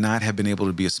 it would not have been able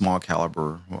to be a small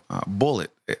caliber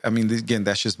bullet. I mean, again,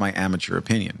 that's just my amateur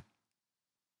opinion.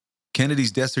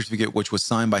 Kennedy's death certificate, which was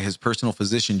signed by his personal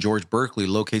physician, George Berkeley,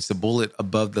 locates the bullet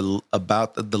about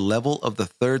the level of the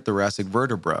third thoracic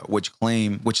vertebra, which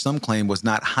some claim was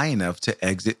not high enough to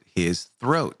exit his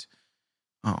throat.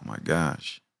 Oh my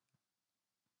gosh.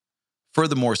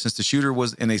 Furthermore, since the shooter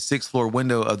was in a sixth-floor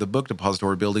window of the book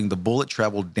depository building, the bullet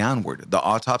traveled downward. The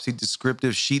autopsy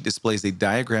descriptive sheet displays a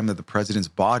diagram of the president's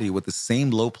body with the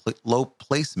same low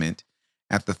placement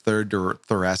at the third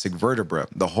thoracic vertebra.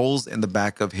 The holes in the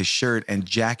back of his shirt and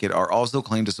jacket are also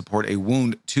claimed to support a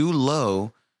wound too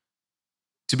low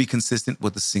to be consistent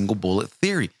with the single bullet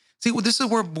theory. See, well, this is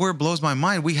where it blows my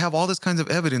mind. We have all this kinds of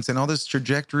evidence and all this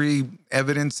trajectory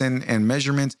evidence and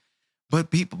measurements, but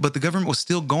the government was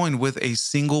still going with a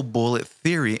single bullet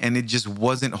theory, and it just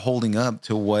wasn't holding up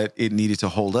to what it needed to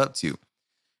hold up to.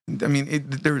 I mean,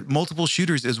 there multiple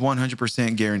shooters is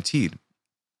 100% guaranteed.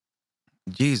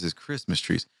 Jesus, Christmas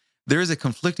trees. There is a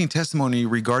conflicting testimony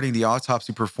regarding the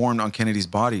autopsy performed on Kennedy's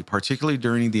body, particularly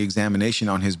during the examination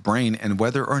on his brain, and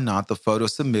whether or not the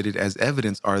photos submitted as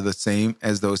evidence are the same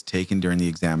as those taken during the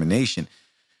examination.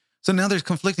 So now there's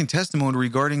conflicting testimony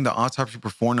regarding the autopsy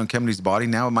performed on Kennedy's body.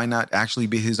 Now it might not actually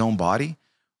be his own body.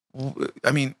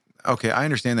 I mean, okay, I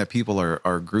understand that people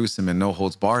are gruesome and no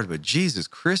holds barred, but Jesus,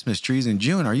 Christmas trees in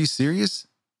June. Are you serious?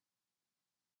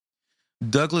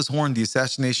 Douglas Horne, the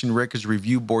Assassination Records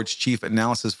Review Board's chief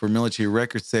analysis for military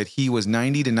records, said he was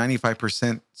 90 to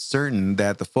 95% certain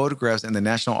that the photographs in the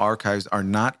National Archives are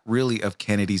not really of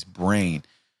Kennedy's brain.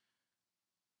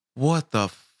 What the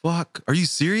fuck? Are you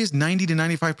serious? 90 to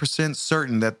 95%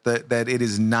 certain that it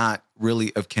is not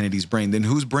really of Kennedy's brain. Then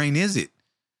whose brain is it?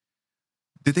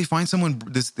 Did they find someone?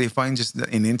 Did they find just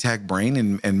an intact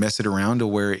brain and mess it around to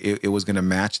where it was going to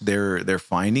match their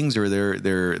findings or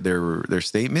their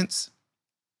statements?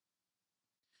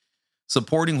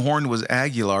 Supporting Horne was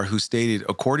Aguilar, who stated,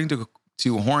 according to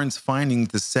Horne's findings,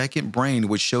 the second brain,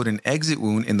 which showed an exit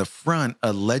wound in the front,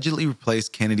 allegedly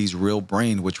replaced Kennedy's real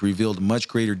brain, which revealed much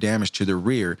greater damage to the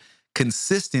rear,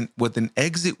 consistent with an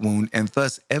exit wound and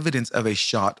thus evidence of a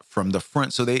shot from the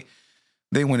front. So they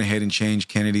went ahead and changed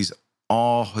Kennedy's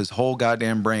his whole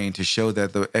goddamn brain to show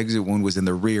that the exit wound was in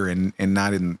the rear and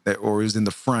not in, or it was in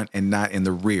the front and not in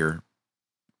the rear,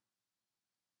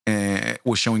 and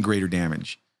was showing greater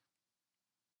damage.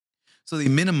 So they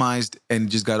minimized and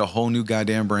just got a whole new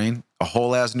goddamn brain. a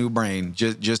whole ass new brain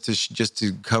just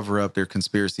to cover up their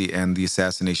conspiracy and the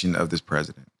assassination of this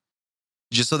president,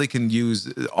 just so they can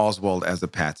use Oswald as a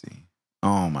patsy.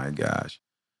 Oh my gosh.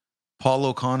 Paul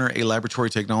O'Connor, a laboratory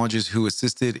technologist who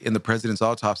assisted in the president's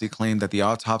autopsy, claimed that the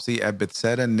autopsy at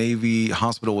Bethesda Navy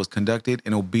Hospital was conducted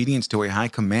in obedience to a high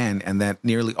command and that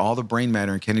nearly all the brain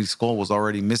matter in Kennedy's skull was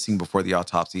already missing before the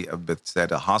autopsy of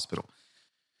Bethesda Hospital.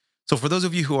 So for those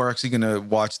of you who are actually going to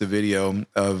watch the video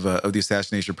of the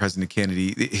assassination of President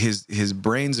Kennedy, his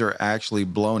brains are actually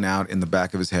blown out in the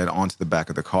back of his head onto the back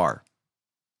of the car.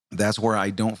 That's where I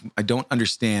don't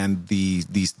understand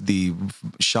the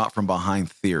shot from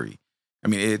behind theory. I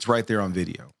mean, it's right there on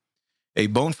video. A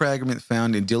bone fragment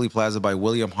found in Dealey Plaza by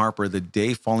William Harper the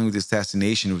day following the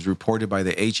assassination was reported by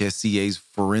the HSCA's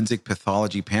forensic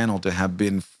pathology panel to have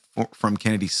been from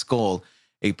Kennedy's skull,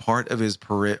 a part of his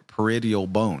parietal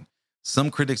bone.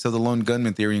 Some critics of the lone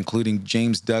gunman theory, including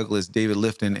James Douglas, David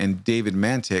Lifton, and David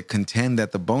Mantek, contend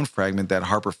that the bone fragment that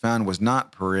Harper found was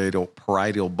not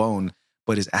parietal bone,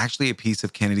 but is actually a piece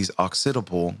of Kennedy's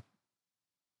occipital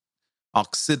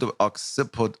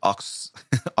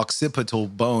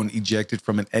bone ejected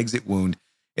from an exit wound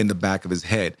in the back of his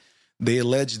head. They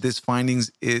allege this finding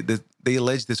is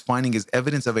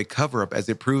evidence of a cover-up, as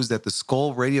it proves that the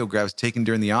skull radiographs taken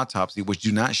during the autopsy, which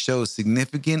do not show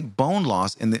significant bone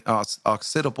loss in the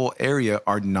occipital area,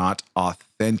 are not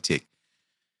authentic.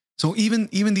 So even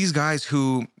these guys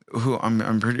who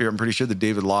I'm pretty sure that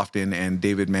David Lofton and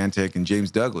David Mantek and James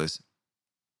Douglas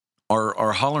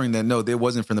are hollering that no, it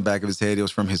wasn't from the back of his head, it was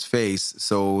from his face.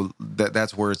 So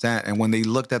that's where it's at. And when they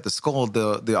looked at the skull,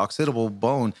 the occipital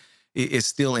bone is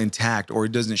still intact, or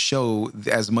it doesn't show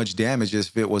as much damage as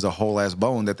if it was a whole ass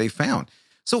bone that they found.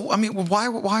 So I mean,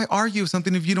 why argue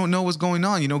something if you don't know what's going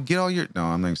on? Get all your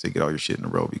I'm not gonna say get all your shit in a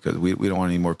row, because we don't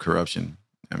want any more corruption.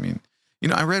 I mean,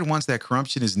 I read once that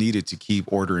corruption is needed to keep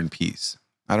order and peace.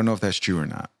 I don't know if that's true or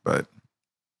not, but.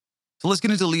 So let's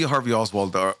get into Lee Harvey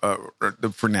Oswald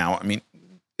for now. I mean,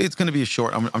 it's going to be a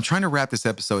short. I'm trying to wrap this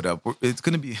episode up. It's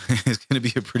going to be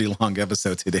a pretty long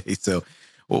episode today. So,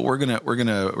 we're gonna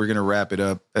wrap it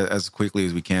up as quickly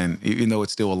as we can, even though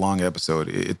it's still a long episode.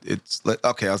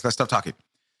 Let's stop talking.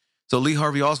 So Lee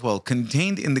Harvey Oswald,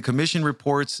 contained in the commission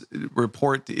report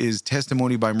is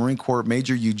testimony by Marine Corps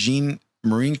Major Eugene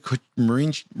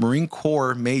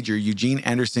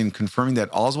Anderson, confirming that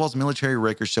Oswald's military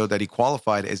records showed that he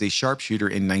qualified as a sharpshooter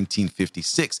in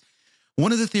 1956.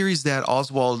 One of the theories that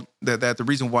Oswald, that the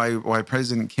reason why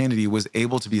President Kennedy was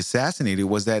able to be assassinated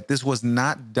was that this was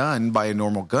not done by a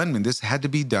normal gunman. This had to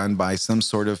be done by some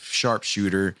sort of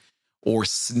sharpshooter or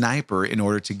sniper in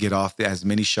order to get off as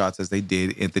many shots as they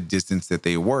did at the distance that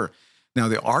they were. Now,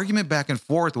 the argument back and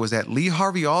forth was that Lee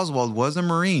Harvey Oswald was a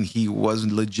Marine. He was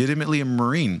legitimately a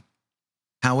Marine.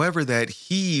 However, that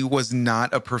he was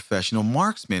not a professional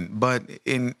marksman. But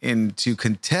to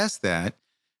contest that,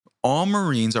 all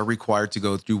Marines are required to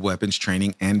go through weapons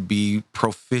training and be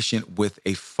proficient with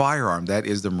a firearm. That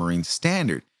is the Marine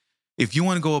standard. If you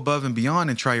want to go above and beyond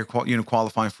and try your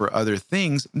qualifying for other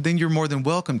things, then you're more than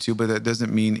welcome to, but that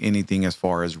doesn't mean anything as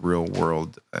far as real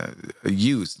world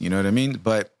use. You know what I mean?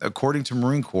 But according to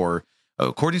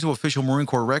official Marine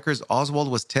Corps records, Oswald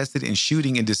was tested in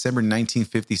shooting in December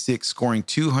 1956, scoring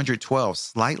 212,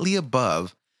 slightly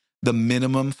above the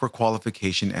minimum for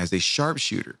qualification as a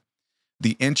sharpshooter,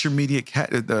 the intermediate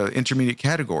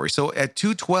category. So at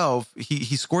 212,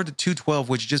 he scored a 212,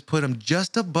 which just put him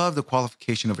just above the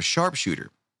qualification of a sharpshooter.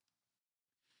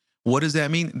 What does that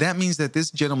mean? That means that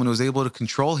this gentleman was able to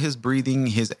control his breathing,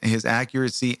 his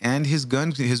accuracy, and his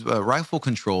rifle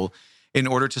control in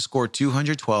order to score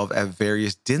 212 at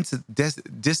various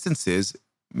distances,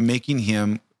 making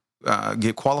him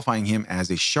qualifying him as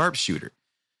a sharpshooter,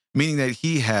 meaning that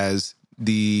he has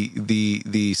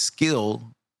the skill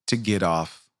to get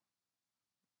off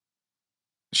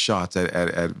shots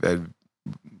at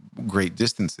great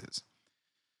distances.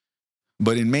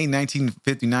 But in May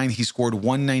 1959, he scored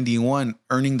 191,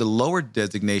 earning the lower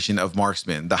designation of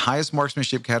marksman. The highest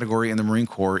marksmanship category in the Marine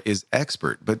Corps is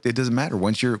expert, but it doesn't matter.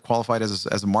 Once you're qualified as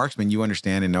a marksman, you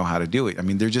understand and know how to do it. I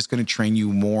mean, they're just going to train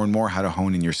you more and more how to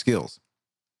hone in your skills.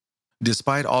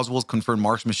 Despite Oswald's confirmed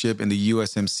marksmanship in the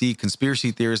USMC, conspiracy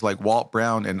theorists like Walt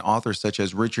Brown and authors such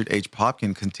as Richard H.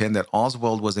 Popkin contend that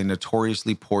Oswald was a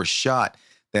notoriously poor shot,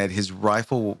 that his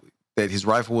rifle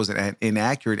was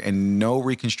inaccurate, and no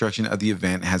reconstruction of the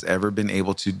event has ever been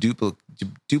able to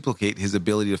duplicate his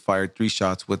ability to fire 3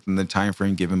 shots within the time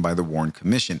frame given by the Warren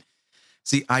Commission.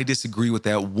 See, I disagree with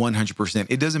that 100%.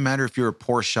 It doesn't matter if you're a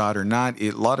poor shot or not. A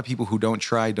lot of people who don't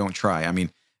try. I mean,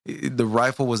 the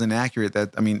rifle was inaccurate.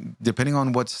 Depending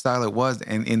on what style it was,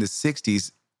 and in the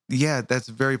 60s, yeah, that's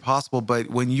very possible. But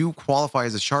when you qualify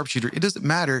as a sharpshooter, it doesn't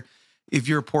matter if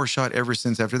you're a poor shot ever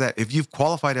since after that. If you've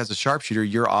qualified as a sharpshooter,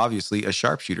 you're obviously a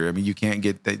sharpshooter. I mean, you can't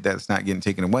get that. That's not getting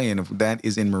taken away. And if that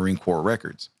is in Marine Corps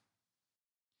records.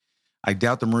 I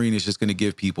doubt the Marine is just going to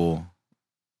give people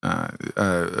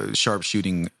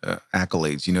sharpshooting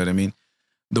accolades. You know what I mean?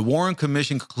 The Warren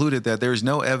Commission concluded that there is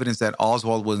no evidence that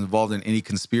Oswald was involved in any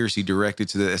conspiracy directed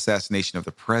to the assassination of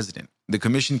the president. The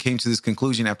commission came to this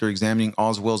conclusion after examining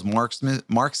Oswald's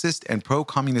Marxist and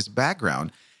pro-communist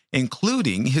background,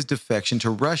 including his defection to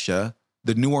Russia,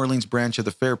 the New Orleans branch of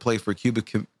the Fair Play for Cuba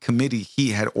committee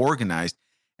he had organized,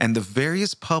 and the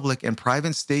various public and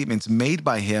private statements made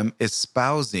by him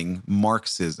espousing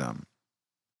Marxism.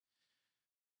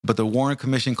 But the Warren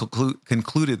Commission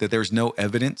concluded that there's no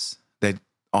evidence that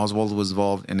Oswald was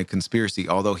involved in a conspiracy,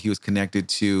 although he was connected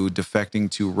to defecting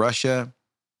to Russia.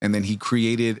 And then he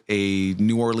created a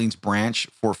New Orleans branch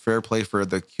for Fair Play for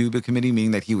the Cuba Committee,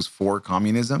 meaning that he was for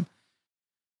communism.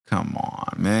 Come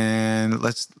on, man.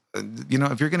 Let's,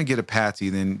 if you're going to get a patsy,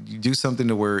 then you do something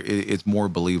to where it's more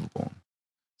believable.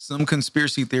 Some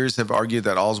conspiracy theorists have argued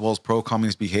that Oswald's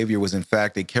pro-communist behavior was in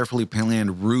fact a carefully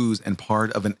planned ruse and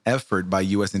part of an effort by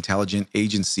U.S. intelligence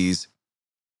agencies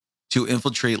to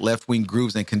infiltrate left-wing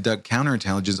groups and conduct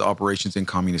counterintelligence operations in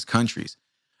communist countries.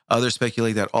 Others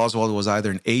speculate that Oswald was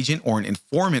either an agent or an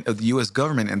informant of the U.S.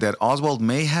 government and that Oswald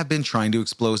may have been trying to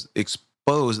expose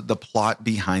the plot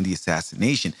behind the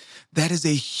assassination. That's a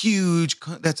huge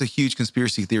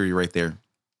conspiracy theory right there,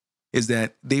 is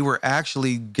that they were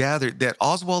actually gathered, that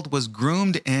Oswald was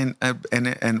groomed and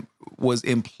was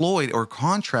employed or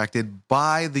contracted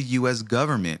by the U.S.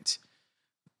 government,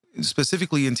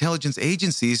 specifically intelligence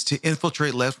agencies, to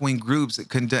infiltrate left-wing groups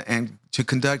and to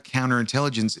conduct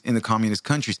counterintelligence in the communist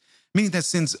countries. Meaning that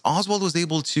since Oswald was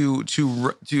able to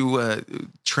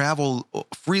travel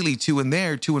freely to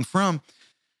and from,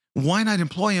 why not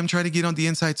employ him, try to get on the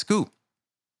inside scoop?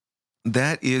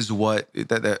 That is what,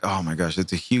 oh my gosh,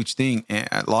 that's a huge thing. And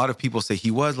a lot of people say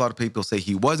he was, a lot of people say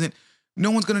he wasn't.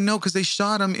 No one's going to know because they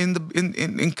shot him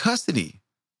in custody.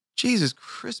 Jesus,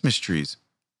 Christmas trees.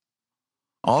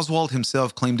 Oswald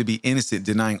himself claimed to be innocent,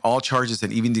 denying all charges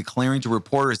and even declaring to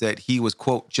reporters that he was,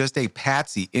 quote, just a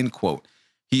patsy, end quote.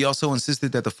 He also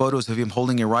insisted that the photos of him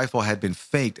holding a rifle had been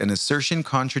faked, an assertion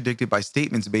contradicted by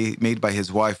statements made by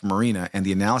his wife, Marina, and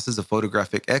the analysis of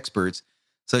photographic experts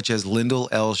such as Lyndall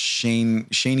L.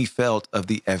 Schoenfeld of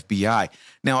the FBI.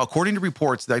 Now, according to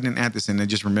reports, I didn't add this in, I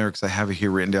just remember because I have it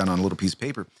here written down on a little piece of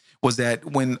paper, was that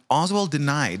when Oswald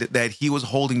denied that he was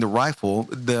holding the rifle,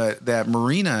 that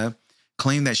Marina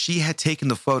claimed that she had taken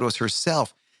the photos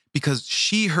herself because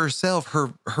she herself,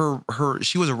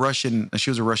 she was a Russian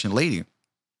lady.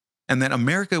 And that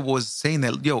America was saying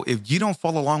that, if you don't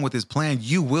follow along with this plan,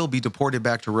 you will be deported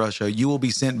back to Russia. You will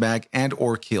be sent back and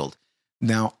or killed.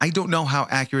 Now, I don't know how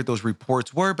accurate those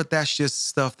reports were, but that's just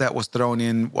stuff that was thrown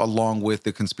in along with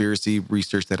the conspiracy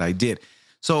research that I did.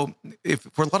 So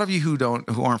for a lot of you who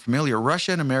aren't familiar,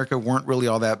 Russia and America weren't really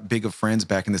all that big of friends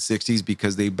back in the 60s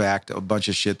because they backed a bunch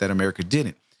of shit that America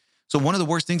didn't. So one of the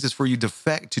worst things is for you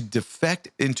to defect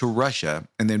into Russia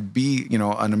and then be,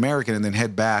 an American and then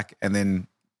head back and then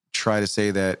try to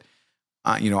say that,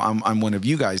 I'm one of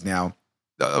you guys now.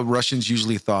 Russians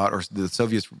usually thought, or the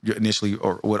Soviets initially,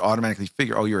 or would automatically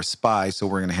figure, oh, you're a spy, so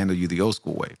we're going to handle you the old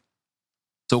school way.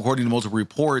 So according to multiple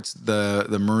reports,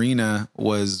 the Marina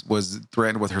was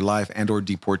threatened with her life and or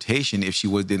deportation if she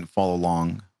didn't follow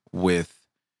along with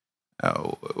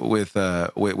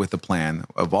the plan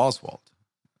of Oswald.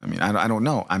 I mean, I don't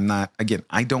know.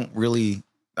 I don't really,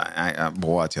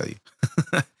 I'll tell you.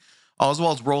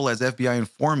 Oswald's role as FBI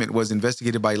informant was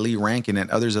investigated by Lee Rankin and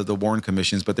others of the Warren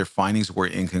Commissions, but their findings were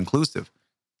inconclusive.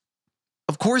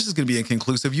 Of course it's going to be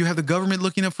inconclusive. You have the government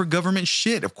looking up for government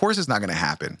shit. Of course it's not going to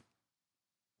happen.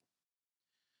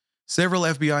 Several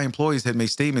FBI employees had made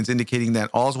statements indicating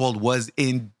that Oswald was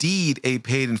indeed a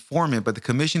paid informant, but the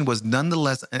commission was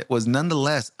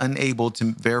nonetheless unable to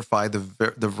verify the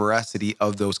veracity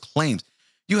of those claims.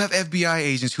 You have FBI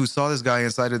agents who saw this guy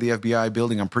inside of the FBI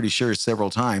building, I'm pretty sure, several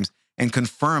times, and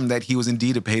confirmed that he was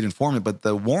indeed a paid informant. But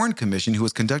the Warren Commission, who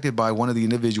was conducted by one of the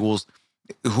main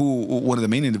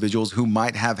individuals who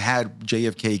might have had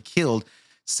JFK killed,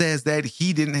 says that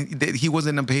he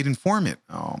wasn't a paid informant.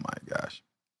 Oh my gosh.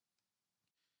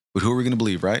 But who are we going to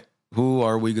believe, right? Who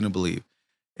are we going to believe?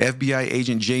 FBI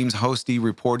agent James Hosty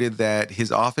reported that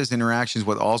his office interactions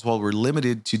with Oswald were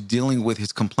limited to dealing with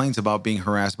his complaints about being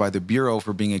harassed by the Bureau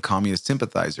for being a communist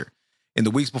sympathizer. In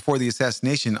the weeks before the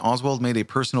assassination, Oswald made a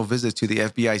personal visit to the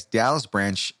FBI's Dallas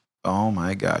branch. Oh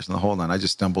my gosh. Now, hold on. I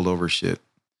just stumbled over shit.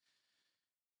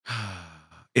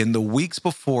 In the weeks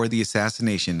before the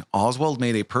assassination, Oswald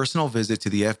made a personal visit to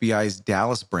the FBI's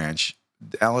Dallas branch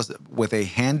with a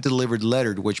hand-delivered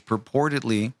letter which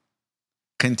purportedly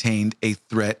contained a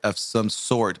threat of some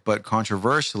sort, but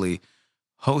controversially,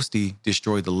 Hosty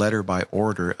destroyed the letter by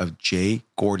order of J.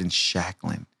 Gordon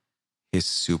Shacklin, his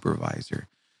supervisor.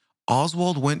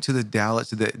 Oswald went to the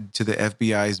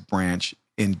FBI's branch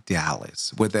in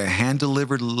Dallas with a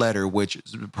hand-delivered letter which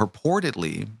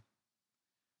purportedly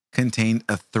contained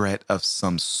a threat of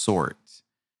some sort.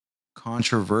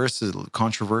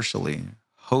 Controversially,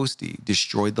 Hosty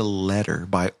destroyed the letter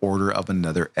by order of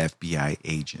another FBI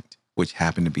agent, which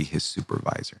happened to be his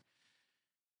supervisor.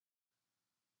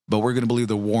 But we're going to believe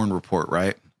the Warren report,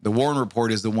 right? The Warren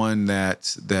report is the one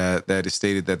that is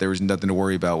stated that there was nothing to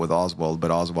worry about with Oswald,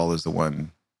 but Oswald is the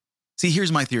one. See,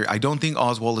 here's my theory. I don't think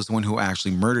Oswald is the one who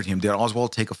actually murdered him. Did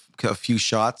Oswald take a few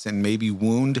shots and maybe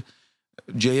wound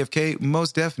JFK?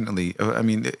 Most definitely.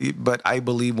 But I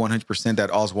believe 100%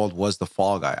 that Oswald was the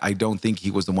fall guy. I don't think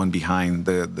he was the one behind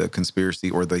the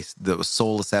conspiracy or the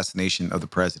sole assassination of the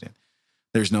president.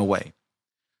 There's no way.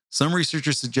 Some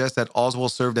researchers suggest that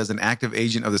Oswald served as an active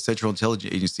agent of the Central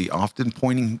Intelligence Agency, often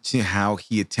pointing to how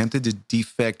he attempted to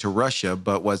defect to Russia,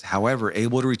 but was, however,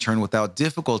 able to return without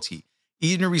difficulty,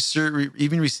 even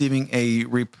receiving a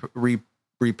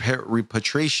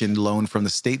repatriation loan from the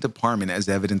State Department as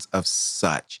evidence of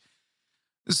such.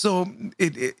 So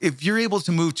if you're able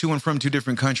to move to and from two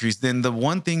different countries, then the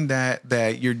one thing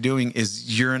that you're doing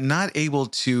is you're not able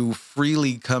to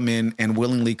freely come in and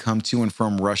willingly come to and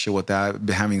from Russia without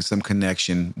having some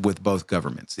connection with both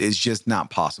governments. It's just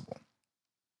not possible.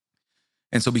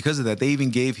 And so because of that, they even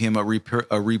gave him a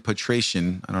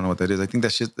repatriation. I don't know what that is. I think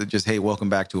that's just hey, welcome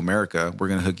back to America. We're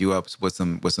going to hook you up with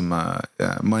some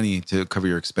money to cover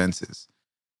your expenses.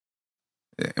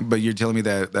 But you're telling me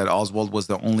that Oswald was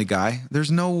the only guy? There's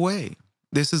no way.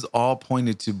 This is all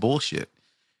pointed to bullshit.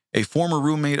 A former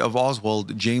roommate of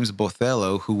Oswald, James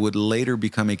Bothello, who would later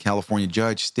become a California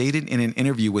judge, stated in an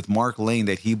interview with Mark Lane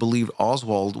that he believed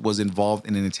Oswald was involved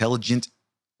in an intelligence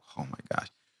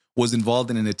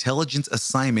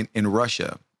assignment in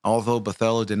Russia, although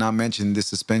Bothello did not mention this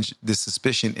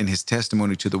suspicion in his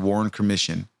testimony to the Warren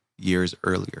Commission years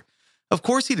earlier. Of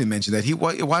course he didn't mention that.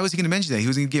 Why was he going to mention that? He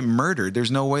was going to get murdered.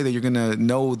 There's no way that you're going to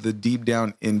know the deep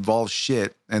down involved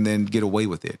shit and then get away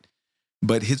with it.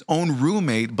 But his own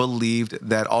roommate believed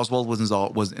that Oswald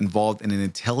was involved in an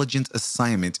intelligence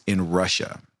assignment in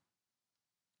Russia.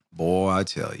 Boy, I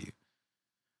tell you.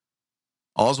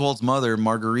 Oswald's mother,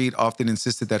 Marguerite, often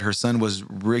insisted that her son was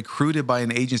recruited by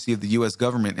an agency of the U.S.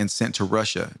 government and sent to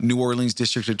Russia. New Orleans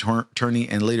District Attorney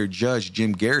and later Judge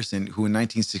Jim Garrison, who in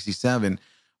 1967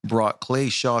 brought Clay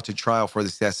Shaw to trial for the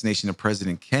assassination of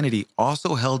President Kennedy,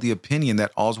 also held the opinion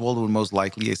that Oswald was most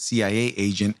likely a CIA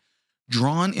agent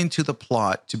drawn into the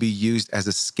plot to be used as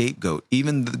a scapegoat,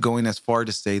 even going as far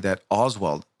to say that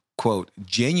Oswald, quote,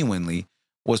 genuinely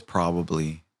was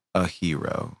probably a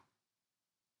hero.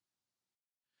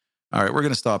 All right, we're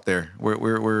gonna stop there. My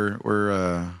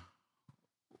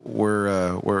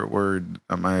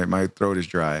throat is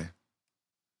dry.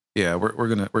 Yeah,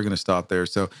 we're gonna stop there.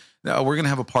 So we're gonna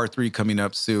have a part 3 coming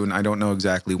up soon. I don't know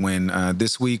exactly when.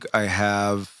 This week I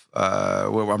have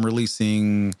I'm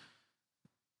releasing.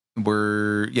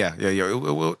 There's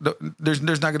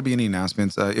not going to be any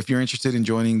announcements. If you're interested in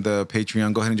joining the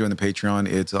Patreon, go ahead and join the Patreon.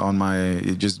 It's on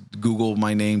just Google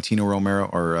my name, Tino Romero,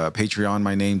 or Patreon,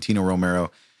 my name, Tino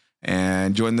Romero,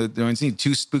 and join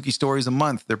 2 spooky stories a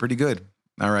month. They're pretty good.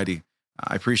 Alrighty.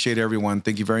 I appreciate everyone.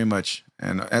 Thank you very much.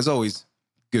 And as always,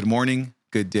 good morning,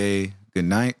 good day, good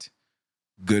night,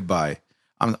 goodbye.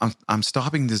 I'm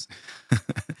stopping this.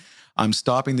 I'm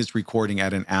stopping this recording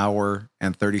at 1 hour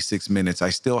and 36 minutes. I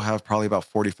still have probably about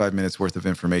 45 minutes worth of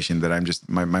information that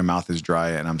my mouth is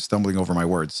dry and I'm stumbling over my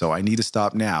words. So I need to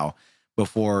stop now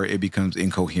before it becomes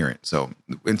incoherent. So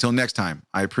until next time,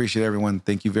 I appreciate everyone.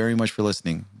 Thank you very much for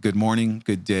listening. Good morning,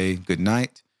 good day, good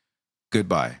night,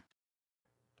 goodbye.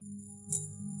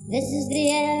 This is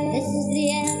the end. This is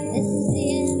the end. This is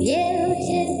the end.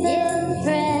 Beautiful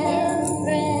friend.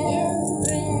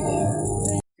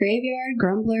 Graveyard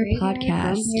Grumbler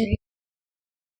Podcast.